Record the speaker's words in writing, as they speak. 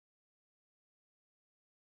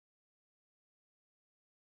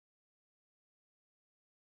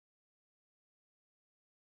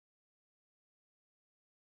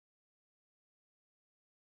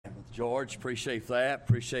George. Appreciate that.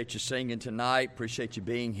 Appreciate you singing tonight. Appreciate you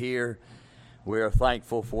being here. We are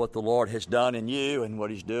thankful for what the Lord has done in you and what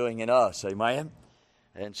He's doing in us. Amen?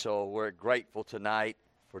 And so we're grateful tonight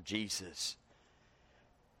for Jesus.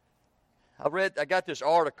 I got this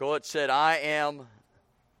article. It said, I am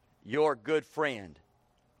your good friend.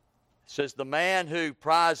 It says, the man who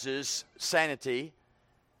prizes sanity,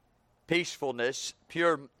 peacefulness,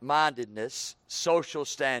 pure-mindedness, social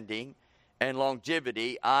standing, and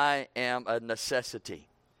longevity, I am a necessity.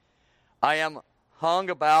 I am hung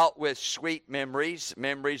about with sweet memories,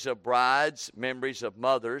 memories of brides, memories of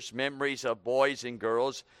mothers, memories of boys and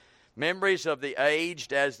girls, memories of the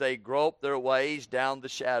aged as they grope their ways down the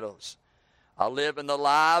shadows. I live in the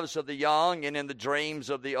lives of the young and in the dreams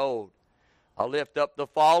of the old. I lift up the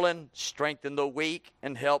fallen, strengthen the weak,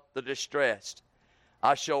 and help the distressed.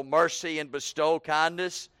 I show mercy and bestow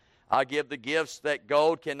kindness. I give the gifts that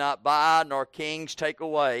gold cannot buy, nor kings take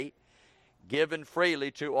away, given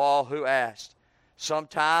freely to all who ask.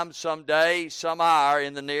 Sometime, someday, some hour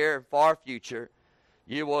in the near and far future,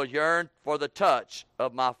 you will yearn for the touch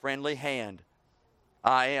of my friendly hand.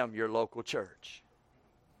 I am your local church.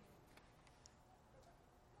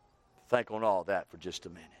 Think on all that for just a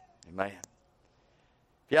minute. Amen.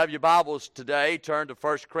 If you have your Bibles today, turn to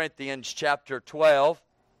 1 Corinthians chapter 12.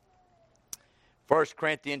 1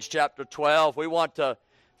 Corinthians chapter 12. We want to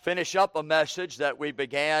finish up a message that we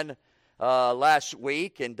began last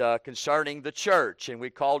week and concerning the church. And we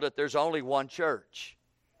called it, There's Only One Church.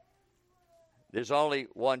 There's only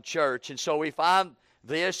one church. And so we find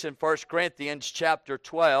this in 1 Corinthians chapter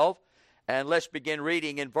 12. And let's begin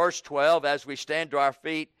reading in verse 12 as we stand to our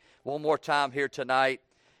feet one more time here tonight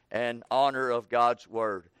in honor of God's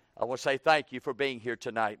Word. I want to say thank you for being here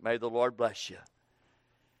tonight. May the Lord bless you.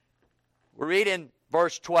 We read in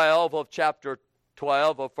verse 12 of chapter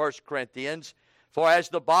 12 of 1 Corinthians, For as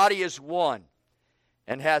the body is one,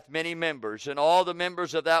 and hath many members, and all the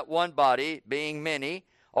members of that one body, being many,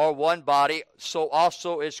 are one body, so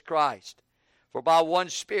also is Christ. For by one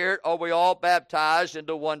Spirit are we all baptized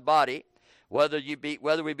into one body, whether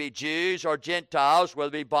we be Jews or Gentiles,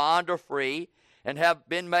 whether we be bond or free, and have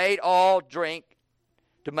been made to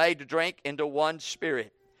drink into one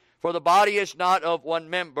Spirit. For the body is not of one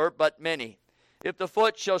member, but many. If the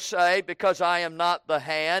foot shall say, Because I am not the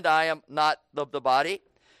hand, I am not of the body,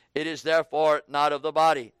 it is therefore not of the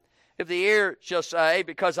body. If the ear shall say,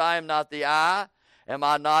 Because I am not the eye, am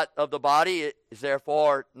I not of the body, it is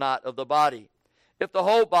therefore not of the body. If the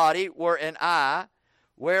whole body were an eye,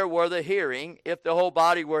 where were the hearing? If the whole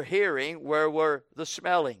body were hearing, where were the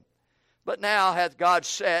smelling? But now hath God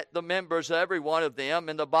set the members of every one of them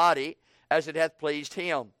in the body, as it hath pleased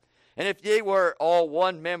him. And if ye were all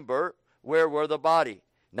one member, where were the body?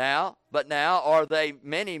 But now are they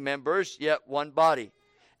many members, yet one body.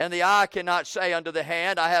 And the eye cannot say unto the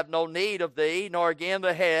hand, I have no need of thee, nor again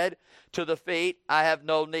the head to the feet, I have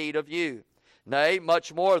no need of you. Nay,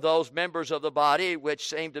 much more those members of the body which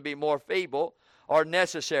seem to be more feeble are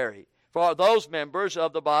necessary. For those members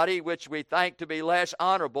of the body which we think to be less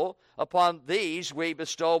honorable, upon these we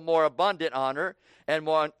bestow more abundant honor, and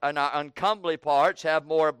our uncomely parts have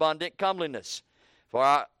more abundant comeliness. For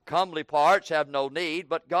our comely parts have no need,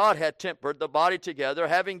 but God hath tempered the body together,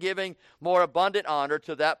 having given more abundant honor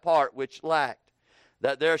to that part which lacked,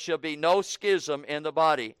 that there shall be no schism in the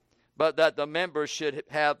body, but that the members should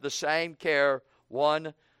have the same care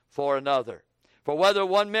one for another. For whether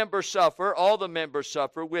one member suffer, all the members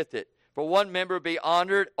suffer with it. For one member be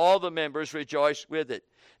honored, all the members rejoice with it.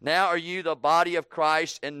 Now are you the body of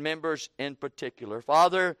Christ, and members in particular.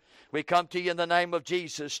 Father, we come to you in the name of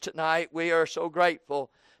Jesus tonight. We are so grateful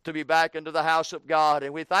to be back into the house of God.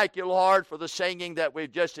 And we thank you, Lord, for the singing that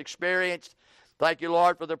we've just experienced. Thank you,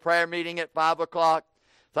 Lord, for the prayer meeting at 5 o'clock.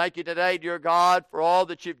 Thank you today, dear God, for all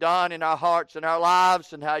that you've done in our hearts and our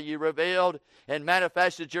lives, and how you revealed and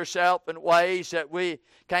manifested yourself in ways that we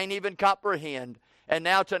can't even comprehend. And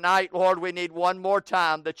now tonight, Lord, we need one more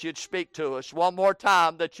time that you'd speak to us, one more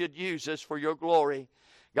time that you'd use us for your glory.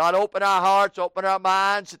 God, open our hearts, open our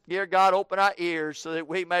minds. Dear God, open our ears so that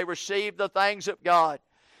we may receive the things of God.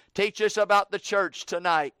 Teach us about the church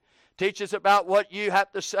tonight. Teach us about what you have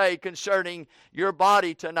to say concerning your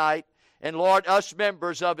body tonight. And Lord, us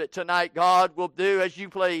members of it tonight, God, will do as you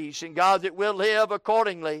please. And God, that we'll live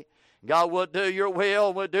accordingly. God, will do your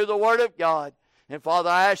will. We'll do the word of God. And Father,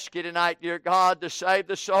 I ask you tonight, dear God, to save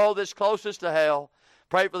the soul that's closest to hell.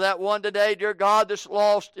 Pray for that one today, dear God, that's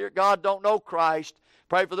lost, dear God, don't know Christ.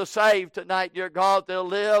 Pray for the saved tonight, dear God. They'll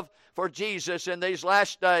live for Jesus in these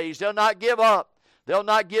last days. They'll not give up. They'll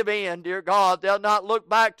not give in, dear God. They'll not look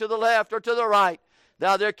back to the left or to the right.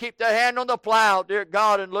 Now, they'll keep their hand on the plow, dear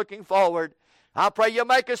God, and looking forward. I pray you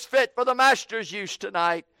make us fit for the Master's use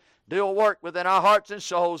tonight. Do a work within our hearts and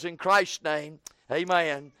souls in Christ's name.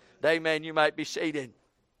 Amen. Amen. You might be seated.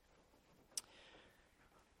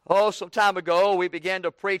 Oh, some time ago, we began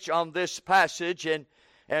to preach on this passage and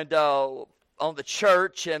on the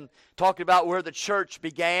church and talking about where the church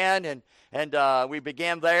began. And we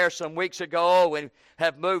began there some weeks ago and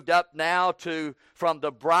have moved up now from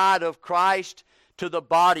the bride of Christ to the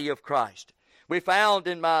body of Christ. We found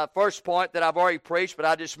in my first point that I've already preached, but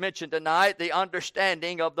I just mentioned tonight, the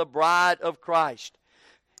understanding of the bride of Christ.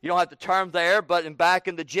 You don't have to turn there, but back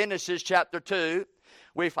in the Genesis chapter 2,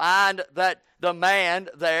 we find that the man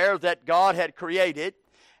there that God had created,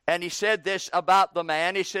 and he said this about the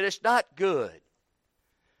man. He said, it's not good.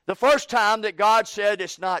 The first time that God said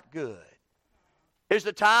it's not good is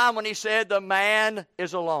the time when he said the man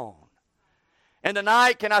is alone. And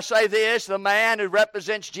tonight, can I say this? The man who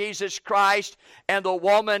represents Jesus Christ and the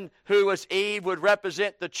woman who was Eve would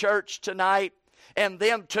represent the church tonight. And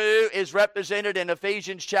them two is represented in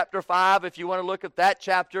Ephesians chapter 5, if you want to look at that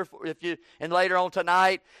chapter, and later on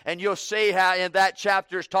tonight. And you'll see how in that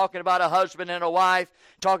chapter is talking about a husband and a wife,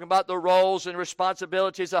 talking about the roles and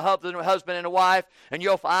responsibilities of a husband and a wife. And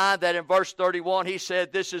you'll find that in verse 31, he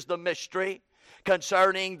said, this is the mystery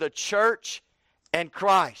concerning the church and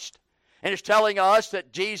Christ. And it's telling us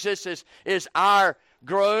that Jesus is our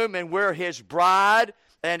groom and we're his bride.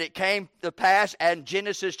 And it came to pass in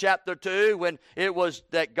Genesis chapter 2 when it was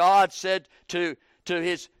that God said to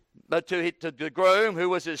the groom who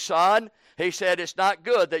was his son, he said, it's not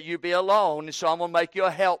good that you be alone, and so I'm going to make you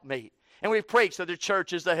a helpmeet. And we preached that the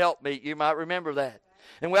church is the helpmeet. You might remember that.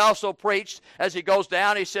 And we also preached, as he goes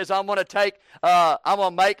down, he says, I'm going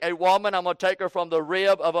to make a woman, I'm going to take her from the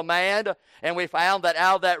rib of a man. And we found that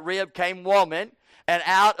out of that rib came woman. And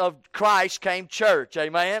out of Christ came church,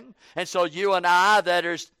 amen? And so you and I, that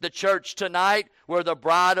is the church tonight, we're the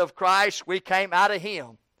bride of Christ, we came out of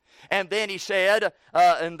him. And then he said,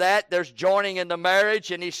 in that there's joining in the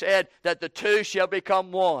marriage, and he said that the two shall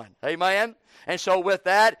become one, amen? And so with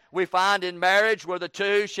that, we find in marriage where the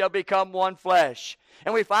two shall become one flesh.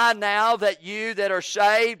 And we find now that you that are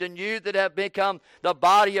saved and you that have become the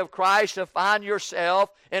body of Christ have find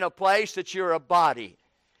yourself in a place that you're a body.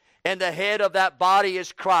 And the head of that body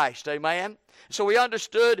is Christ. Amen? So we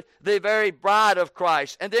understood the very bride of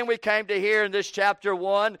Christ. And then we came to here in this chapter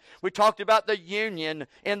 1, we talked about the union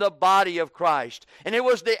in the body of Christ. And it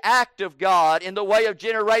was the act of God in the way of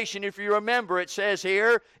generation. If you remember, it says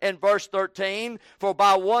here in verse 13, for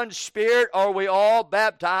by one Spirit are we all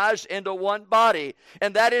baptized into one body.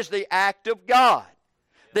 And that is the act of God.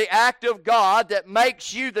 The act of God that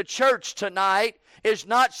makes you the church tonight is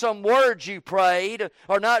not some words you prayed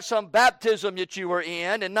or not some baptism that you were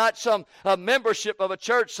in and not some membership of a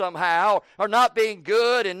church somehow or not being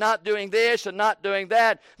good and not doing this and not doing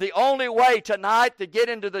that. The only way tonight to get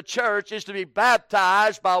into the church is to be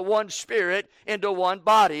baptized by one Spirit into one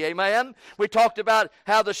body. Amen? We talked about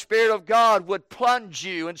how the Spirit of God would plunge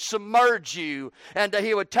you and submerge you and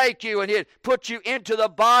He would take you and He'd put you into the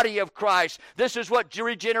body of Christ. This is what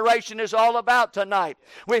regeneration is all about tonight.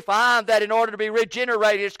 We find that in order to be regenerated,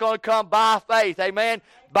 it's going to come by faith. Amen.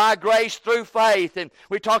 By grace through faith. And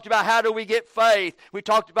we talked about how do we get faith. We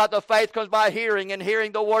talked about the faith comes by hearing and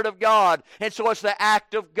hearing the Word of God. And so it's the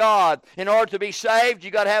act of God. In order to be saved, you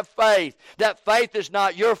got to have faith. That faith is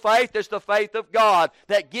not your faith, it's the faith of God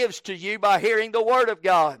that gives to you by hearing the Word of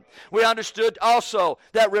God. We understood also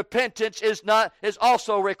that repentance is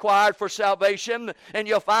also required for salvation. And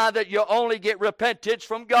you'll find that you'll only get repentance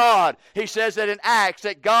from God. He says that in Acts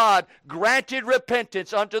that God granted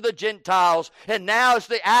repentance unto the Gentiles. And now it's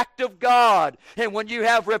the act of God. And when you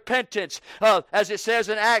have repentance, as it says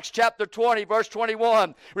in Acts chapter 20, verse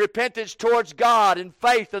 21, repentance towards God and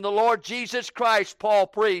faith in the Lord Jesus Christ, Paul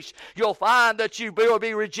preached, you'll find that you will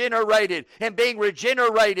be regenerated. And being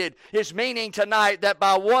regenerated is meaning tonight that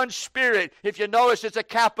by one Spirit, if you notice it's a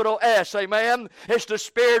capital S, amen? It's the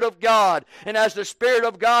Spirit of God. And as the Spirit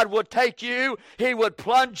of God would take you, He would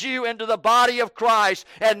plunge you into the body of Christ.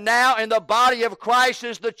 And now in the body of Christ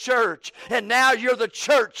is the church. And now you're the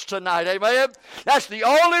church tonight, amen? That's the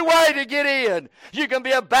only way to get in. You can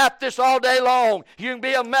be a Baptist all day long. You can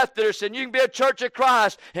be a Methodist, and you can be a Church of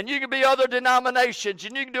Christ, and you can be other denominations,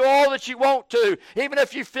 and you can do all that you want to, even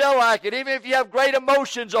if you feel like it, even if you have great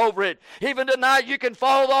emotions over it. Even tonight, you can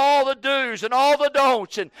follow all the do's and all the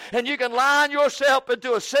don'ts, and you can line yourself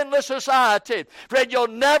into a sinless society. Friend, you'll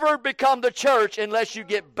never become the church unless you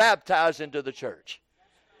get baptized into the church.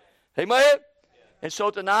 Amen? And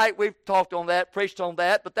so tonight we've talked on that, preached on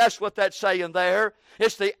that, but that's what that's saying there.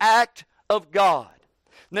 It's the act of God.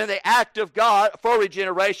 then the act of God for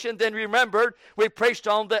regeneration. Then remembered, we preached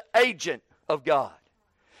on the agent of God.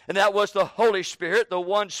 And that was the Holy Spirit, the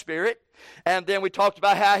one Spirit. And then we talked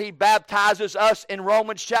about how He baptizes us in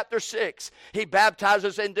Romans chapter 6. He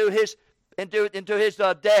baptizes into His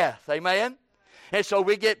death. Amen? And so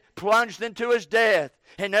we get plunged into His death.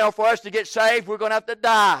 And now for us to get saved, we're going to have to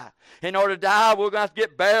die. In order to die, we're going to have to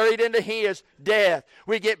get buried into His death.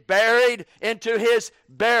 We get buried into His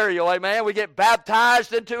burial. Amen? We get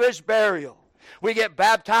baptized into His burial. We get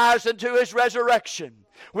baptized into His resurrection.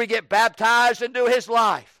 We get baptized into His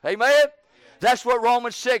life. Amen? That's what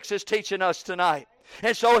Romans 6 is teaching us tonight.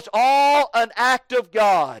 And so it's all an act of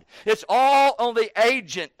God. It's all on the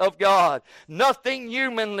agent of God. Nothing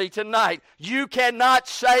humanly tonight. You cannot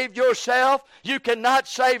save yourself. You cannot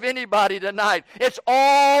save anybody tonight. It's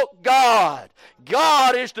all God.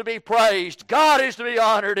 God is to be praised. God is to be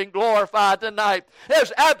honored and glorified tonight.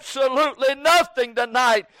 There's absolutely nothing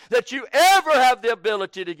tonight that you ever have the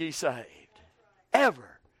ability to be saved.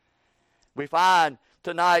 Ever. We find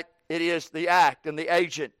tonight it is the act and the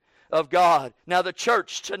agent of God. Now the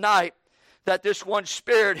church tonight that this one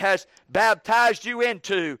Spirit has baptized you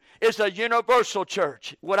into is a universal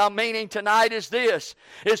church. What I'm meaning tonight is this,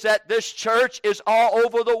 is that this church is all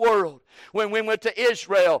over the world. When we went to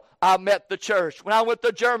Israel, I met the church. When I went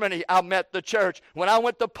to Germany, I met the church. When I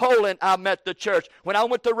went to Poland, I met the church. When I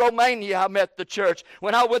went to Romania, I met the church.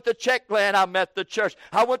 When I went to Czechland, I met the church.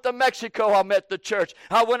 I went to Mexico, I met the church.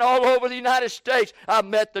 I went all over the United States, I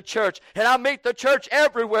met the church. And I meet the church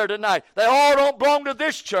everywhere tonight. They all don't belong to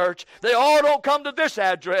this church. They all don't come to this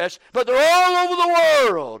address, but they're all over the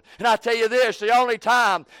world. And I tell you this, the only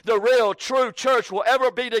time the real, true church will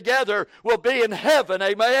ever be together will be in heaven,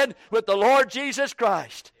 amen, with the Lord Jesus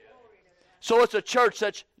Christ. So it's a church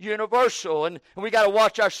that's universal, and we got to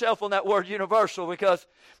watch ourselves on that word universal because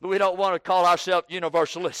we don't want to call ourselves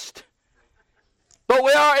universalist. But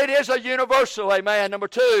we are, it is a universal, amen. Number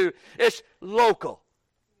two, it's local.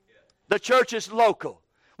 The church is local.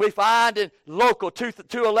 We find in local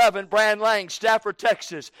 211 Brand Lane, Stafford,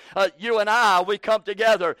 Texas. You and I, we come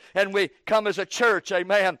together and we come as a church,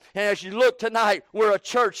 amen. And as you look tonight, we're a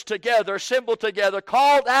church together, assembled together,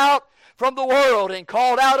 called out from the world and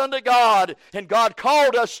called out unto God. And God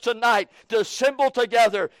called us tonight to assemble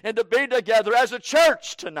together and to be together as a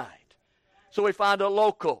church tonight. So we find a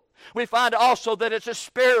local. We find also that it's a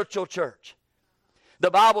spiritual church.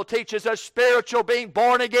 The Bible teaches us spiritual being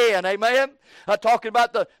born again. Amen? Talking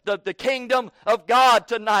about the kingdom of God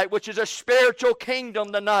tonight, which is a spiritual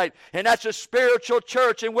kingdom tonight. And that's a spiritual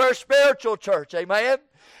church, and we're a spiritual church. Amen?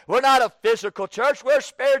 We're not a physical church. We're a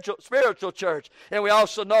spiritual church. And we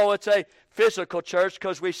also know it's a physical church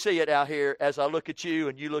because we see it out here as I look at you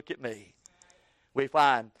and you look at me. We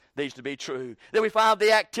find these to be true. Then we find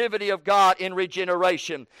the activity of God in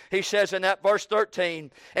regeneration. He says in that verse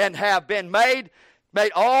 13, and have been made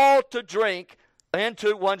all to drink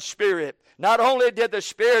into one Spirit. Not only did the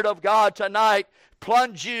Spirit of God tonight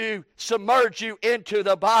plunge you, submerge you into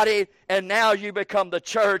the body, and now you become the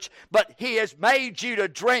church, but He has made you to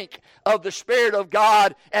drink of the Spirit of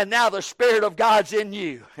God, and now the Spirit of God's in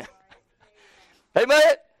you.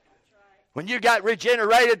 Amen? When you got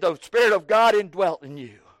regenerated, the Spirit of God indwelt in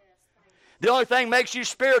you. The only thing makes you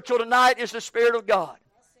spiritual tonight is the Spirit of God.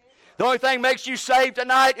 The only thing makes you saved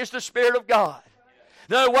tonight is the Spirit of God.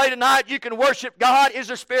 The only way tonight you can worship God is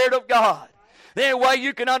the Spirit of God. The only way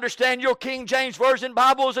you can understand your King James Version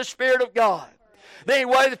Bible is the Spirit of God. The only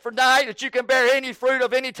way for tonight that you can bear any fruit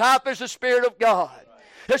of any type is the Spirit of God.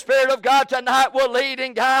 The Spirit of God tonight will lead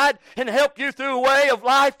and guide and help you through a way of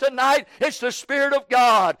life tonight. It's the Spirit of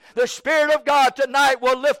God. The Spirit of God tonight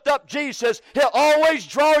will lift up Jesus. He'll always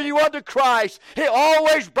draw you unto Christ. He'll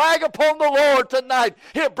always brag upon the Lord tonight.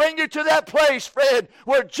 He'll bring you to that place, friend,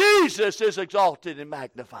 where Jesus is exalted and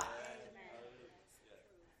magnified.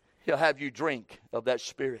 He'll have you drink of that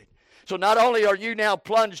Spirit. So not only are you now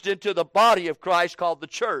plunged into the body of Christ called the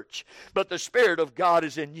church, but the Spirit of God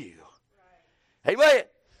is in you. Amen.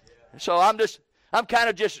 So I'm kind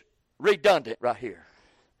of just redundant right here.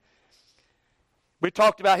 We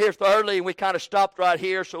talked about here thoroughly and we kind of stopped right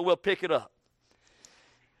here, so we'll pick it up.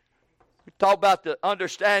 We talked about the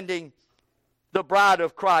understanding the bride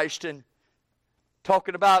of Christ and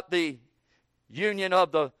talking about the union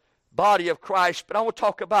of the body of Christ, but I want to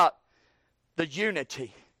talk about the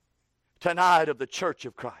unity tonight of the church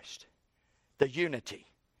of Christ. The unity.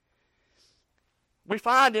 We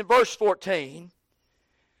find in verse 14, it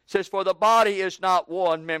says, for the body is not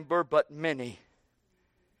one member, but many.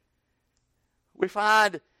 We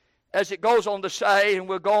find, as it goes on to say, and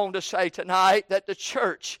we're going to say tonight, that the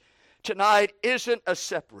church tonight isn't a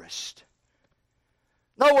separatist.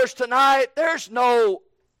 In other words, tonight, there's no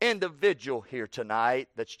individual here tonight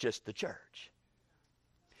that's just the church.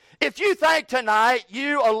 If you think tonight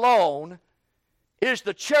you alone is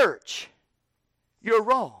the church, you're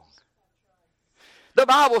wrong. The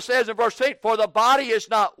Bible says in verse 8, for the body is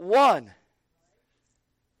not one,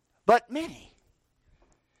 but many.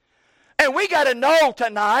 And we got to know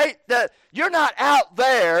tonight that you're not out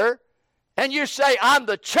there and you say, I'm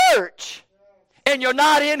the church, and you're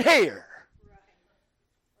not in here.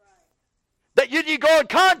 That you're going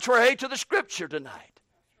contrary to the Scripture tonight.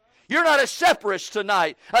 You're not a separatist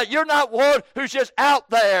tonight. You're not one who's just out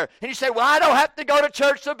there. And you say, well, I don't have to go to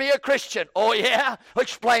church to be a Christian. Oh, yeah?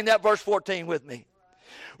 Explain that verse 14 with me.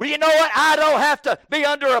 Well, you know what? I don't have to be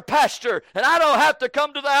under a pastor, and I don't have to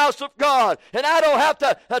come to the house of God, and I don't have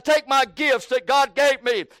to take my gifts that God gave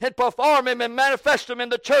me and perform them and manifest them in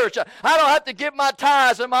the church. I don't have to give my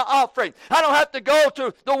tithes and my offering. I don't have to go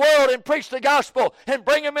to the world and preach the gospel and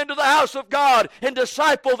bring them into the house of God and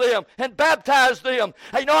disciple them and baptize them.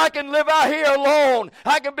 You know, I can live out here alone.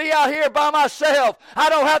 I can be out here by myself. I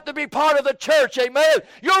don't have to be part of the church. Amen.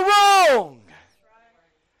 You're wrong.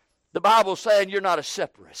 The Bible's saying you're not a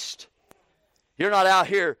separatist. You're not out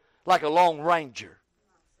here like a lone ranger.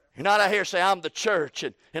 You're not out here saying, I'm the church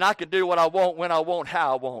and I can do what I want, when I want,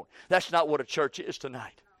 how I want. That's not what a church is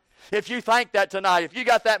tonight. If you think that tonight, if you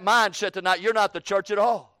got that mindset tonight, you're not the church at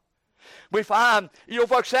all. We find,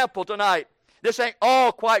 for example, tonight, this ain't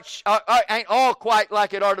all quite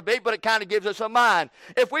like it ought to be, but it kind of gives us a mind.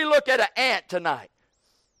 If we look at an ant tonight,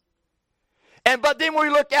 but then we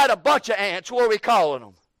look at a bunch of ants, what are we calling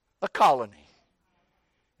them? A colony.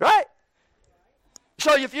 Right?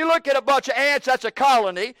 So if you look at a bunch of ants, that's a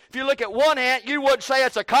colony. If you look at one ant, you wouldn't say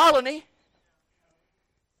it's a colony.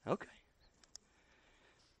 Okay.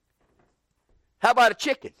 How about a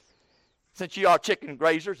chicken? Since you are chicken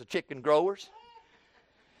grazers or chicken growers.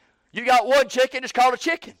 You got one chicken, it's called a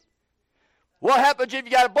chicken. What happens if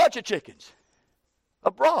you got a bunch of chickens?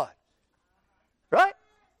 A brood. Right?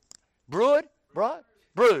 Brood?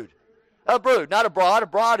 Brood. A brood, not a broad. A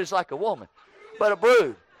broad is like a woman, but a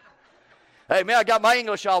brood. Hey, man, I got my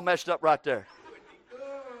English all messed up right there.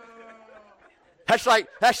 That's like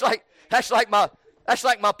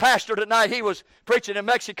my pastor tonight. He was preaching in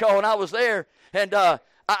Mexico, and I was there. And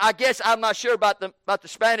I guess I'm not sure about the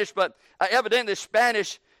Spanish, but evidently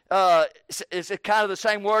Spanish is kind of the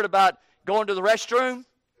same word about going to the restroom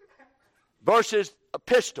versus a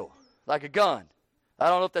pistol, like a gun. I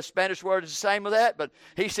don't know if the Spanish word is the same with that, but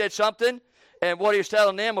he said something, and what he was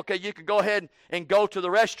telling them, okay, you can go ahead and go to the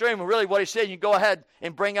restroom, and really what he said, you can go ahead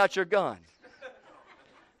and bring out your gun.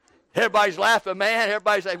 Everybody's laughing, man.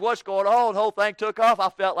 Everybody's saying, what's going on? The whole thing took off. I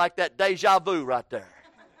felt like that deja vu right there.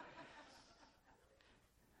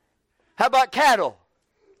 How about cattle?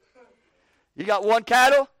 You got one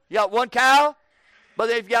cattle, you got one cow, but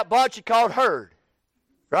then you've got a bunch you called herd,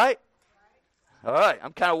 right? All right,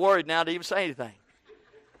 I'm kind of worried now to even say anything.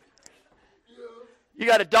 You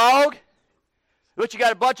got a dog, but you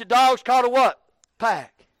got a bunch of dogs called a what?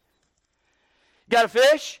 Pack. You got a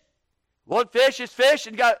fish. One fish is fish,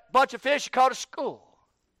 and you got a bunch of fish called a school.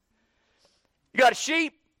 You got a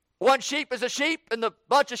sheep. One sheep is a sheep, and the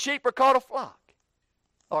bunch of sheep are called a flock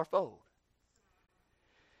or fold.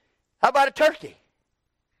 How about a turkey?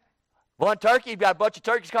 One turkey, you've got a bunch of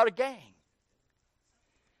turkeys called a gang.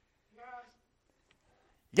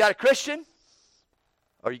 You got a Christian,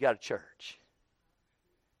 or you got a church.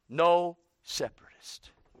 No separatist.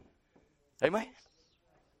 Amen?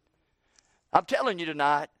 I'm telling you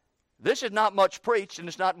tonight, this is not much preached and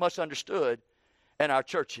it's not much understood in our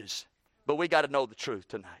churches. But we got to know the truth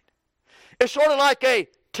tonight. It's sort of like a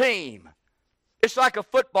team. It's like a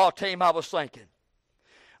football team, I was thinking.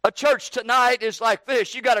 A church tonight is like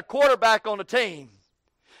this. You got a quarterback on the team.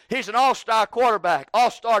 He's an all-star quarterback,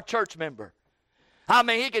 all-star church member. I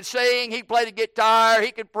mean, he can sing, he can play the guitar,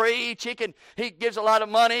 he can preach, he gives a lot of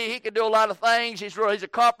money, he can do a lot of things. He's a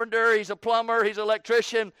carpenter, he's a plumber, he's an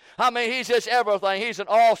electrician. I mean, he's just everything. He's an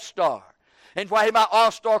all-star. And why he's my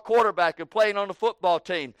all-star quarterback and playing on the football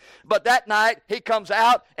team. But that night, he comes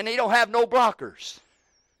out and he don't have no blockers.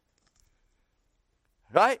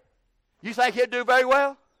 Right? You think he'll do very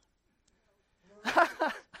well? I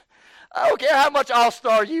don't care how much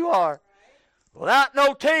all-star you are. Without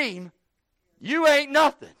no team, you ain't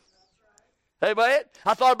nothing. Amen?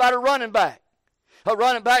 I thought about a running back. A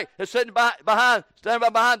running back is standing behind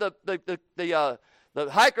the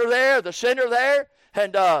hiker there, the center there,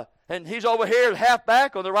 and he's over here,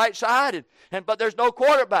 halfback on the right side, but there's no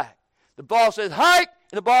quarterback. The ball says hike,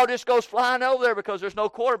 and the ball just goes flying over there because there's no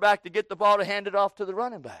quarterback to get the ball to hand it off to the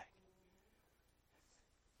running back.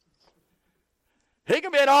 He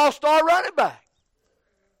can be an all-star running back.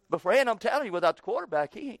 But friend, I'm telling you, without the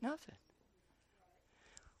quarterback, he ain't nothing.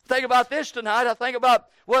 Think about this tonight. I think about,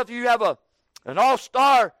 well, if you have an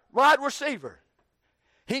all-star wide receiver,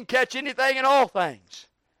 he can catch anything and all things.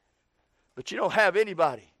 But you don't have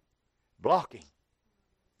anybody blocking.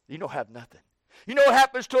 You don't have nothing. You know what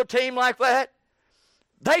happens to a team like that?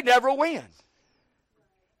 They never win.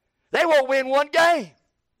 They won't win one game.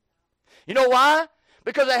 You know why?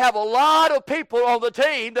 Because they have a lot of people on the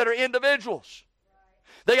team that are individuals.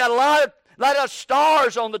 They got a lot of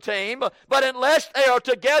stars on the team, but unless they are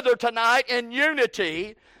together tonight in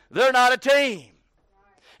unity, they're not a team.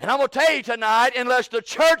 And I'm going to tell you tonight, unless the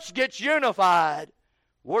church gets unified,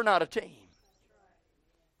 we're not a team.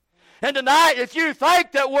 And tonight, if you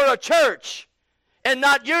think that we're a church and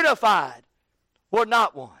not unified, we're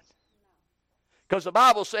not one. Because the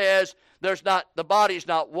Bible says the body's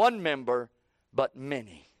not one member, but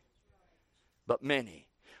many. But many.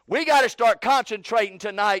 We got to start concentrating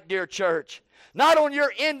tonight, dear church, not on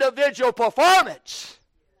your individual performance,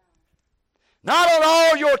 not on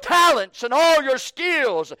all your talents and all your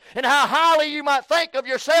skills and how highly you might think of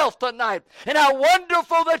yourself tonight and how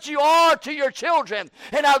wonderful that you are to your children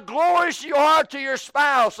and how glorious you are to your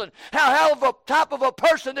spouse and how hell of a type of a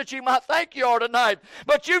person that you might think you are tonight.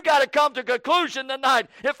 But you've got to come to a conclusion tonight.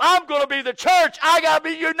 If I'm going to be the church, I got to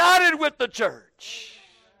be united with the church.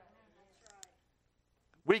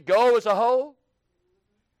 We go as a whole,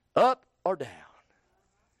 up or down.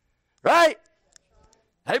 Right?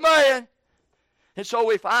 Amen. And so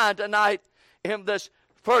we find tonight in this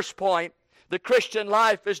first point, the Christian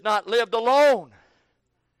life is not lived alone.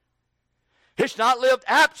 It's not lived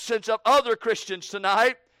absence of other Christians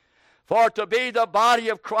tonight. For to be the body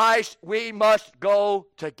of Christ, we must go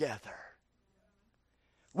together.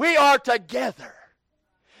 We are together.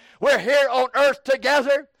 We're here on earth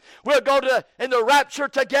together. We'll go in the rapture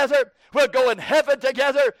together. We'll go in heaven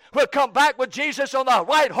together. We'll come back with Jesus on the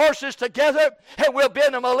white horses together. And we'll be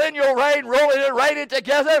in the millennial reign, rolling and reigning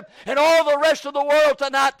together. And all the rest of the world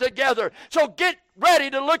tonight together. So get ready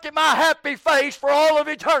to look at my happy face for all of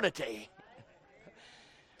eternity.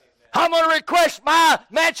 I'm going to request my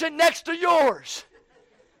mansion next to yours.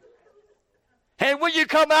 And when you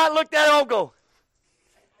come out and look at it, I'll go,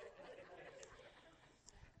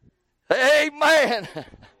 amen.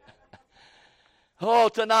 Oh,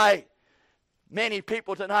 tonight, many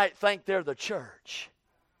people tonight think they're the church.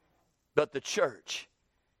 But the church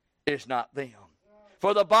is not them.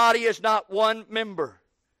 For the body is not one member,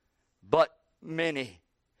 but many.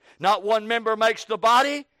 Not one member makes the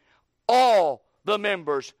body. All the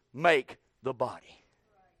members make the body.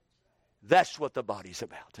 That's what the body's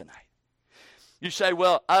about tonight. You say,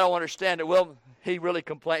 well, I don't understand it. Well, he really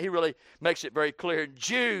makes it very clear.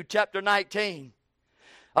 Jude chapter 19.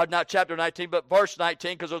 Not chapter 19, but verse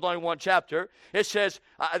 19, because there's only one chapter. It says,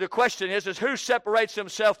 the question is who separates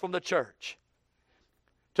himself from the church?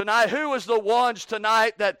 Tonight, who is the ones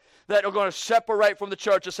tonight that are going to separate from the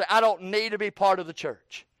church and say, I don't need to be part of the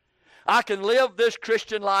church. I can live this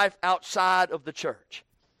Christian life outside of the church.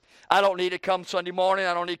 I don't need to come Sunday morning.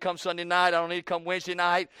 I don't need to come Sunday night. I don't need to come Wednesday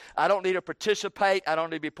night. I don't need to participate. I don't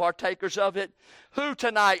need to be partakers of it. Who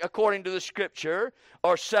tonight, according to the Scripture,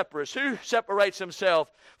 are separatists? Who separates himself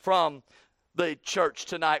from the church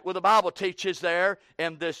tonight? Well, the Bible teaches there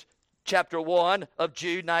in this chapter 1 of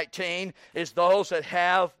Jude 19 is those that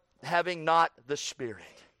having not the Spirit.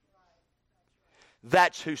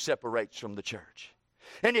 That's who separates from the church.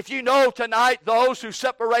 And if you know tonight those who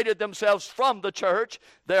separated themselves from the church,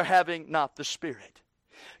 they're having not the Spirit.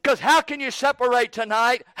 Because how can you separate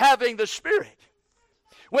tonight having the Spirit?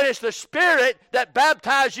 When it's the Spirit that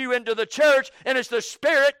baptized you into the church, and it's the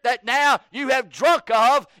Spirit that now you have drunk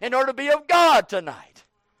of in order to be of God tonight.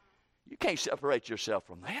 You can't separate yourself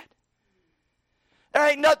from that. There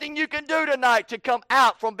ain't nothing you can do tonight to come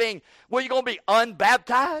out from being, well, you're going to be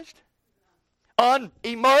unbaptized?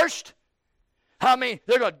 Unimmersed? I mean,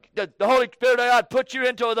 the Holy Spirit of God put you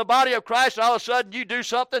into the body of Christ, and all of a sudden you do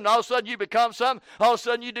something, and all of a sudden you become something, all of a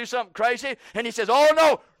sudden you do something crazy, and he says, oh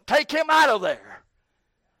no, take him out of there.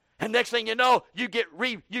 And next thing you know, you get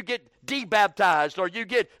debaptized, or you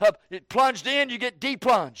get plunged in, you get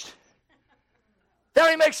deplunged. That don't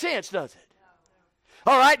even make sense, does it?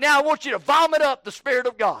 All right, now I want you to vomit up the Spirit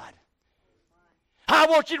of God. I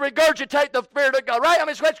want you to regurgitate the Spirit of God, right? I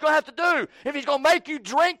mean, it's what you're going to have to do. If he's going to make you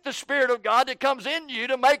drink the Spirit of God that comes in you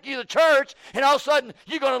to make you the church, and all of a sudden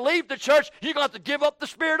you're going to leave the church, you're going to have to give up the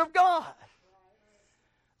Spirit of God.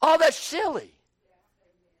 Oh, that's silly.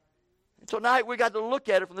 And tonight we got to look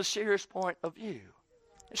at it from the serious point of view.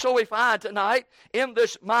 And so we find tonight, in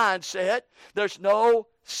this mindset, there's no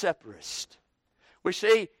separatist. We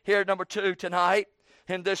see here, number 2 tonight,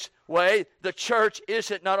 in this way, the church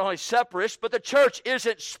isn't not only separatist, but the church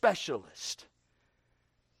isn't specialist.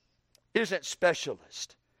 Isn't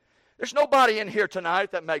specialist. There's nobody in here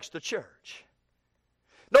tonight that makes the church.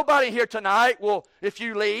 Nobody here tonight will, if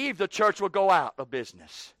you leave, the church will go out of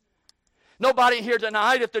business. Nobody here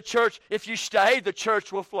tonight, if you stay, the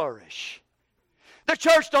church will flourish. The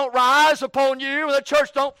church don't rise upon you, and the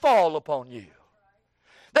church don't fall upon you.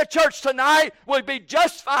 The church tonight would be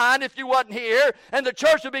just fine if you wasn't here, and the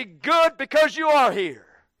church would be good because you are here.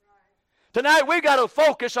 Tonight we got to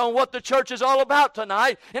focus on what the church is all about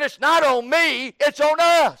tonight, and it's not on me, it's on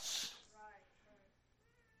us.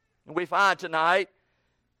 And we find tonight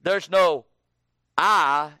there's no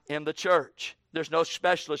I in the church. There's no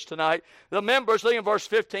specialist tonight. The members, look in verse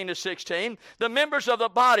 15 to 16, the members of the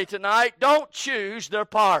body tonight don't choose their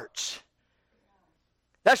parts.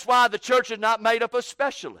 That's why the church is not made up of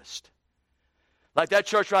specialists. Like that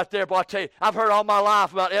church right there, boy, I tell you, I've heard all my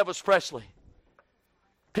life about Elvis Presley.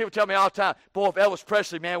 People tell me all the time, boy, if Elvis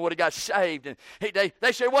Presley, man, would have got saved. And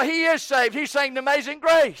they say, well, he is saved. He sang Amazing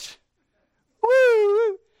Grace.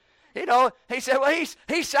 Woo! You know, he said, well,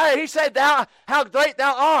 he said, thou, how great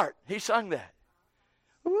thou art. He sung that.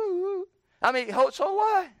 Woo! I mean, so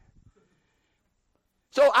what?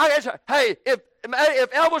 So I guess, hey, if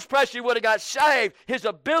Elvis Presley would have got saved, his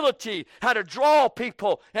ability how to draw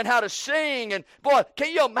people and how to sing, and boy,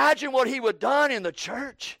 can you imagine what he would have done in the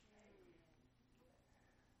church?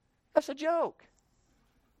 That's a joke.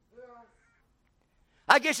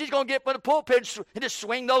 I guess he's going to get up in the pulpit and just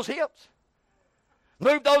swing those hips.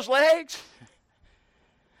 Move those legs.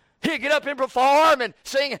 He'll get up and perform and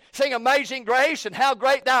sing Amazing Grace and How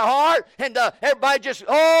Great Thou Art. And everybody just,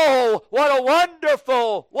 oh, what a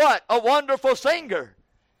wonderful singer.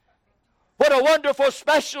 What a wonderful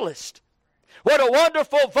specialist. What a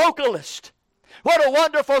wonderful vocalist. What a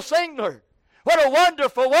wonderful singer. What a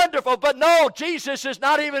wonderful. But no, Jesus is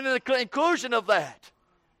not even in the inclusion of that.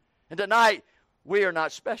 And tonight, we are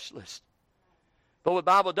not specialists. But what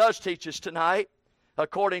the Bible does teach us tonight,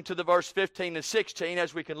 according to the verse 15 and 16,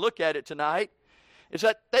 as we can look at it tonight, is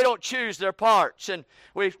that they don't choose their parts. And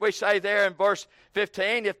we say there in verse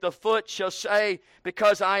 15, if the foot shall say,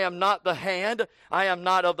 because I am not the hand, I am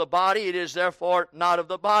not of the body, it is therefore not of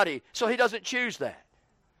the body. So he doesn't choose that.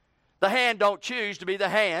 The hand don't choose to be the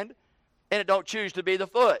hand, and it don't choose to be the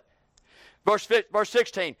foot. Verse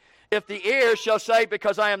 16, if the ear shall say,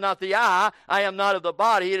 because I am not the eye, I am not of the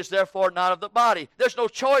body, it is therefore not of the body. There's no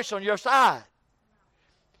choice on your side.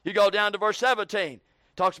 You go down to verse 17.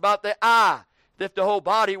 Talks about the eye. If the whole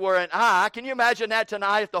body were an eye. Can you imagine that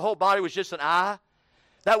tonight if the whole body was just an eye?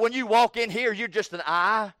 That when you walk in here, you're just an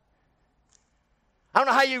eye? I don't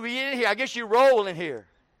know how you get in here. I guess you roll in here.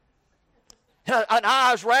 An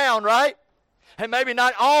eye's round, right? And maybe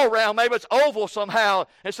not all round. Maybe it's oval somehow.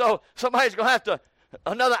 And so somebody's going to have to,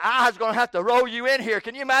 another eye's going to have to roll you in here.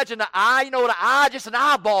 Can you imagine the eye? You know what an eye? Just an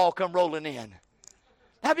eyeball come rolling in.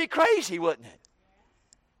 That'd be crazy, wouldn't it?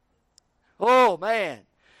 Oh, man.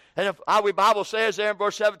 And if our Bible says there in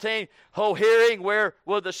verse 17, oh, hearing, where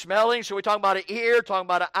will the smelling? So we're talking about an ear, talking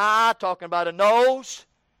about an eye, talking about a nose.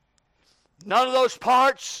 None of those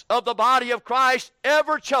parts of the body of Christ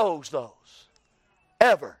ever chose those.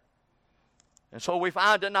 Ever. And so we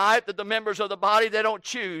find tonight that the members of the body, they don't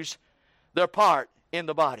choose their part in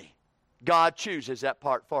the body. God chooses that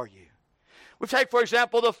part for you. We take, for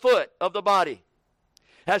example, the foot of the body.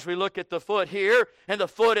 As we look at the foot here, and the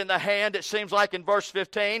foot in the hand, it seems like in verse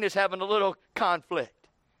 15 is having a little conflict.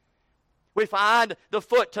 We find the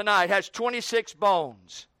foot tonight has 26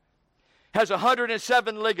 bones, has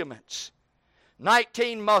 107 ligaments,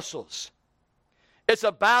 19 muscles. It's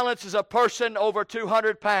a balance as a person over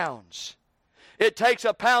 200 pounds. It takes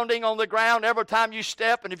a pounding on the ground every time you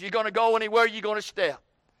step, and if you're going to go anywhere, you're going to step.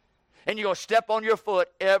 And you're going to step on your foot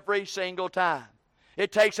every single time.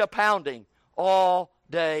 It takes a pounding all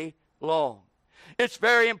day long. It's a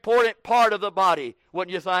very important part of the body,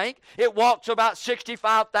 wouldn't you think? It walks about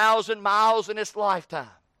 65,000 miles in its lifetime.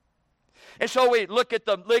 And so we look at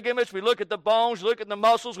the ligaments, we look at the bones, we look at the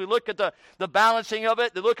muscles, we look at the balancing of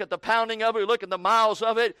it, we look at the pounding of it, we look at the miles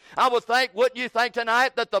of it. I would think, wouldn't you think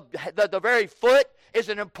tonight that the very foot is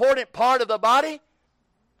an important part of the body?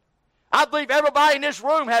 I believe everybody in this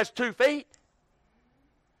room has 2 feet.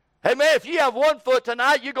 Amen. If you have 1 foot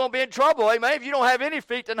tonight, you're going to be in trouble. Amen. If you don't have any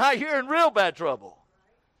feet tonight, you're in real bad trouble.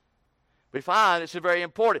 We find it's very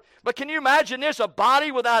important. But can you imagine this? A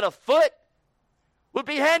body without a foot would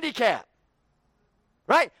be handicapped.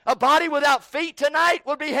 Right? A body without feet tonight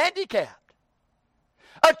would be handicapped.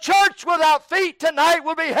 A church without feet tonight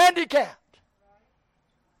would be handicapped.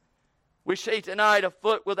 We see tonight a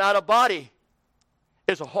foot without a body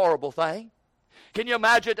is a horrible thing. Can you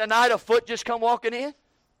imagine tonight a foot just come walking in?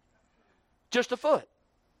 Just a foot.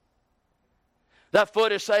 That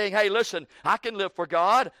foot is saying, hey, listen, I can live for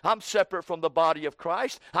God. I'm separate from the body of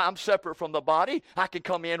Christ. I'm separate from the body. I can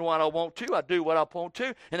come in when I want to. I do what I want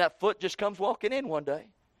to. And that foot just comes walking in one day.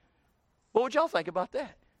 What would y'all think about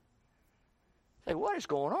that? Say, what is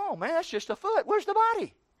going on, man? That's just a foot. Where's the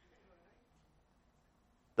body?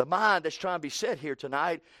 The mind that's trying to be set here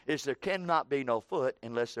tonight is there cannot be no foot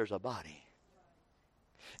unless there's a body.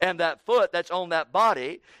 And that foot that's on that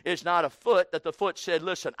body is not a foot that the foot said,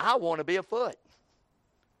 listen, I want to be a foot.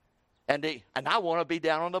 And I want to be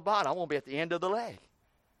down on the bottom. I want to be at the end of the leg.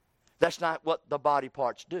 That's not what the body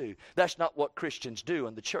parts do. That's not what Christians do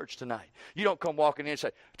in the church tonight. You don't come walking in and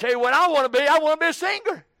say, tell you what I want to be. I want to be a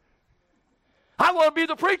singer. I want to be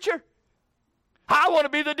the preacher. I want to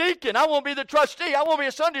be the deacon. I want to be the trustee. I want to be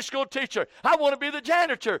a Sunday school teacher. I want to be the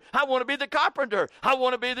janitor. I want to be the carpenter. I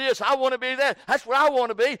want to be this. I want to be that. That's what I want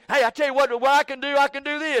to be. Hey, I tell you what I can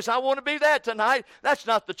do this. I want to be that tonight. That's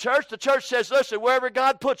not the church. The church says, listen, wherever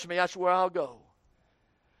God puts me, that's where I'll go.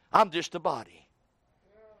 I'm just a body.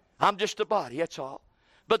 I'm just a body, that's all.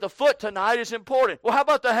 But the foot tonight is important. Well, how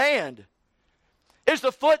about the hand? Is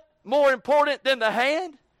the foot more important than the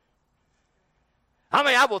hand? I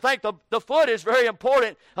mean, I will think the foot is very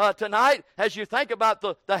important tonight. As you think about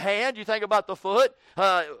the hand, you think about the foot.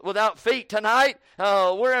 Without feet tonight,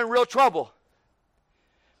 we're in real trouble.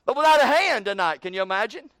 But without a hand tonight, can you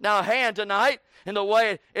imagine? Now, a hand tonight, in the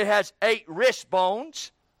way it has 8 wrist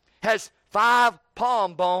bones, has 5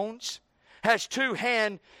 palm bones, has 2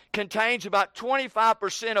 hand, contains about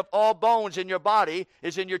 25% of all bones in your body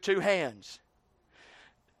is in your 2 hands.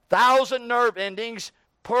 1,000 nerve endings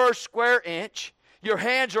per square inch. Your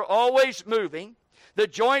hands are always moving. The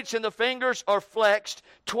joints in the fingers are flexed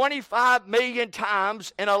 25 million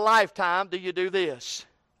times in a lifetime. Do you do this?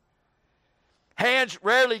 Hands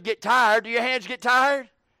rarely get tired. Do your hands get tired?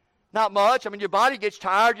 Not much. I mean, your body gets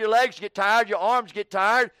tired. Your legs get tired. Your arms get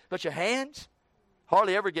tired. But your hands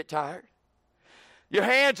hardly ever get tired. Your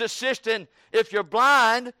hands assist in, if you're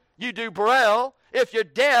blind, you do Braille. If you're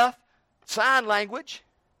deaf, sign language.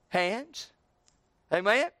 Hands.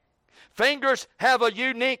 Amen? Fingers have a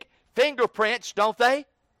unique fingerprints, don't they?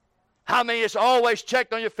 I mean, it's always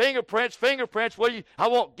checked on your fingerprints. Fingerprints.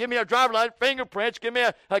 Give me a driver's license. Fingerprints. Give me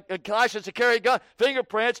a license to carry a gun.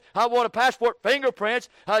 Fingerprints. I want a passport. Fingerprints.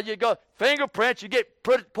 You go fingerprints. You get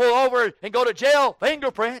pulled over and go to jail.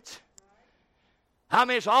 Fingerprints. I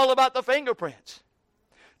mean, it's all about the fingerprints.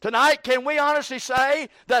 Tonight, can we honestly say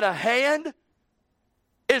that a hand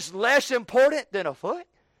is less important than a foot?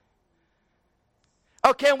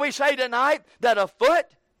 Or can we say tonight that a foot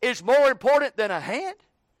is more important than a hand?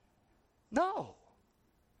 No.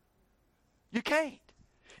 You can't.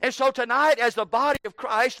 And so tonight, as the body of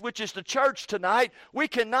Christ, which is the church tonight, we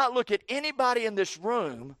cannot look at anybody in this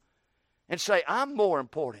room and say, I'm more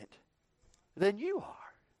important than you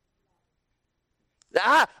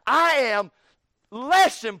are. I am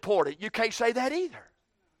less important. You can't say that either.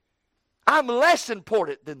 I'm less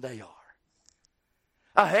important than they are.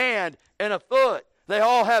 A hand and a foot, they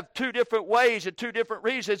all have 2 different ways and 2 different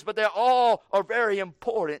reasons, but they all are very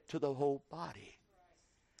important to the whole body.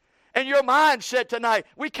 And your mindset tonight,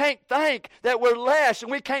 we can't think that we're less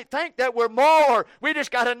and we can't think that we're more. We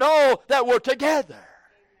just got to know that we're together.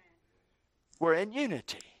 We're in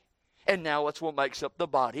unity. And now that's what makes up the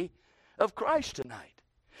body of Christ tonight.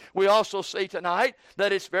 We also see tonight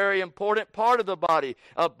that it's very important part of the body.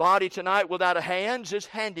 A body tonight without a hands is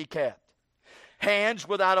handicapped. Hands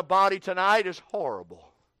without a body tonight is horrible.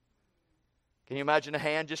 Can you imagine a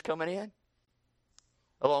hand just coming in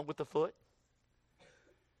along with the foot?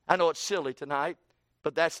 I know it's silly tonight,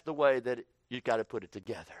 but that's the way that you've got to put it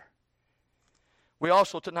together. We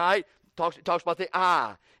also tonight talks about the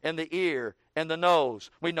eye and the ear and the nose.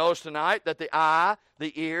 We notice tonight that the eye,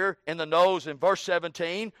 the ear, and the nose in verse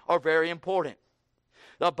 17 are very important.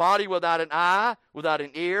 The body without an eye, without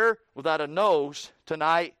an ear, without a nose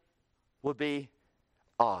tonight would be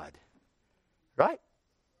odd. Right?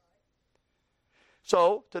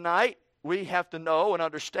 So tonight we have to know and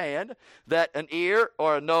understand that an ear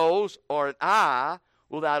or a nose or an eye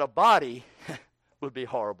without a body would be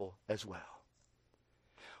horrible as well.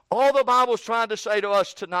 All the Bible's trying to say to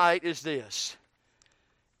us tonight is this: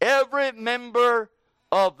 every member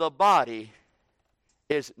of the body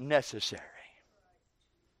is necessary.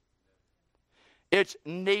 It's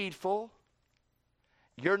needful.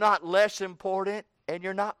 You're not less important and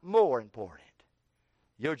you're not more important.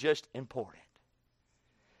 You're just important.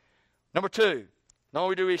 Number 2, not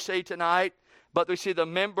only do we see tonight But we see the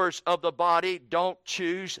members of the body don't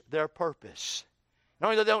choose their purpose. Not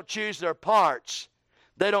only do they don't choose their parts,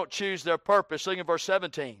 they don't choose their purpose. Look at verse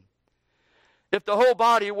 17. If the whole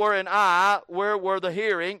body were an eye, where were the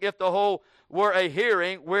hearing? If the whole were a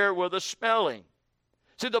hearing, where were the smelling?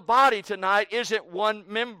 See, the body tonight isn't one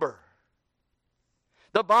member.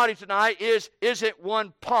 The body tonight isn't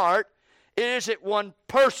one part. It isn't one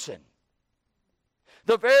person.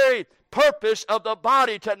 The very purpose of the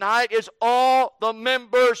body tonight is all the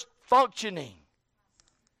members functioning.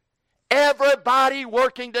 Everybody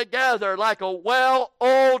working together like a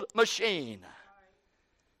well-oiled machine.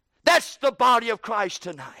 That's the body of Christ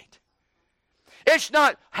tonight. It's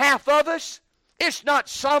not half of us. It's not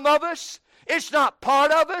some of us. It's not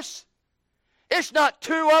part of us. It's not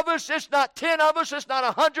 2 of us. It's not 10 of us. It's not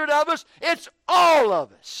 100 of us. It's all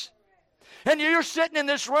of us. And you're sitting in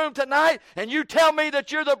this room tonight and you tell me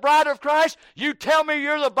that you're the bride of Christ. You tell me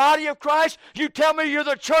you're the body of Christ. You tell me you're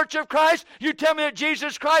the church of Christ. You tell me that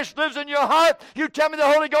Jesus Christ lives in your heart. You tell me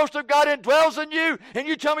the Holy Ghost of God indwells in you. And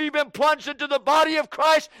you tell me you've been plunged into the body of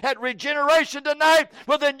Christ at regeneration tonight.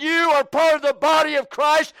 Well, then you are part of the body of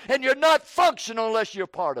Christ and you're not functional unless you're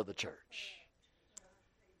part of the church.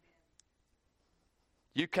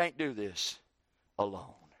 You can't do this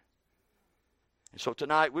alone. And so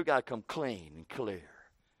tonight we've got to come clean and clear.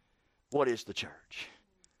 What is the church?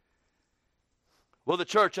 Well, the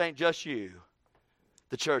church ain't just you.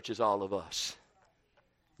 The church is all of us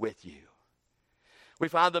with you. We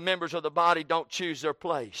find the members of the body don't choose their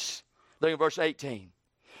place. Look at verse 18.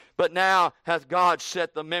 But now hath God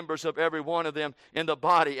set the members of every one of them in the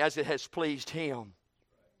body as it has pleased him.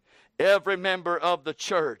 Every member of the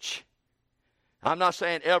church. I'm not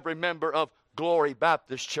saying every member of Glory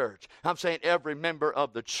Baptist Church. I'm saying every member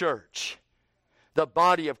of the church. The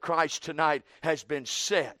body of Christ tonight has been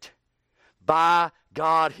set by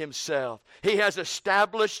God himself. He has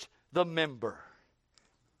established the member.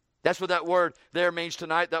 That's what that word there means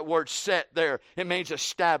tonight. That word set there. It means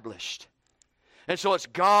established. And so it's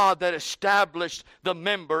God that established the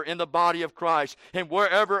member in the body of Christ. And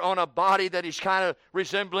wherever on a body that he's kind of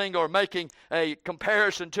resembling or making a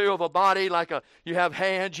comparison to of a body, like you have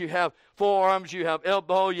hands, you have forearms, you have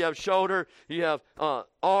elbow, you have shoulder, you have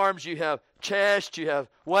arms, you have chest, you have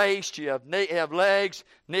waist, you have legs,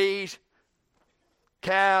 knees,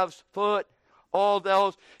 calves, foot, all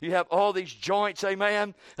those. You have all these joints,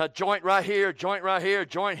 amen. A joint right here, joint right here,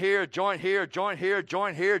 joint here, joint here, joint here,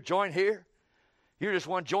 joint here, joint here. You're just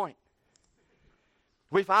one joint.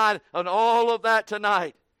 We find in all of that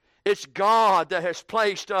tonight, it's God that has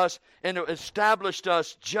placed us and established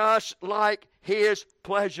us just like his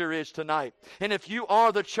pleasure is tonight. And if you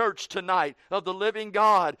are the church tonight of the living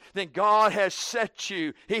God, then God has set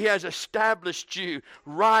you, he has established you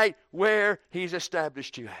right where he's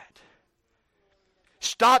established you at.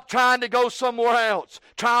 Stop trying to go somewhere else.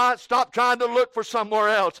 Stop trying to look for somewhere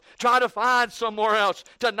else. Try to find somewhere else.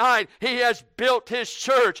 Tonight, he has built his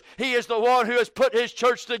church. He is the one who has put his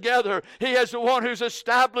church together. He is the one who's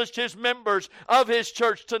established his members of his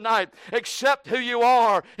church tonight. Accept who you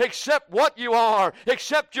are. Accept what you are.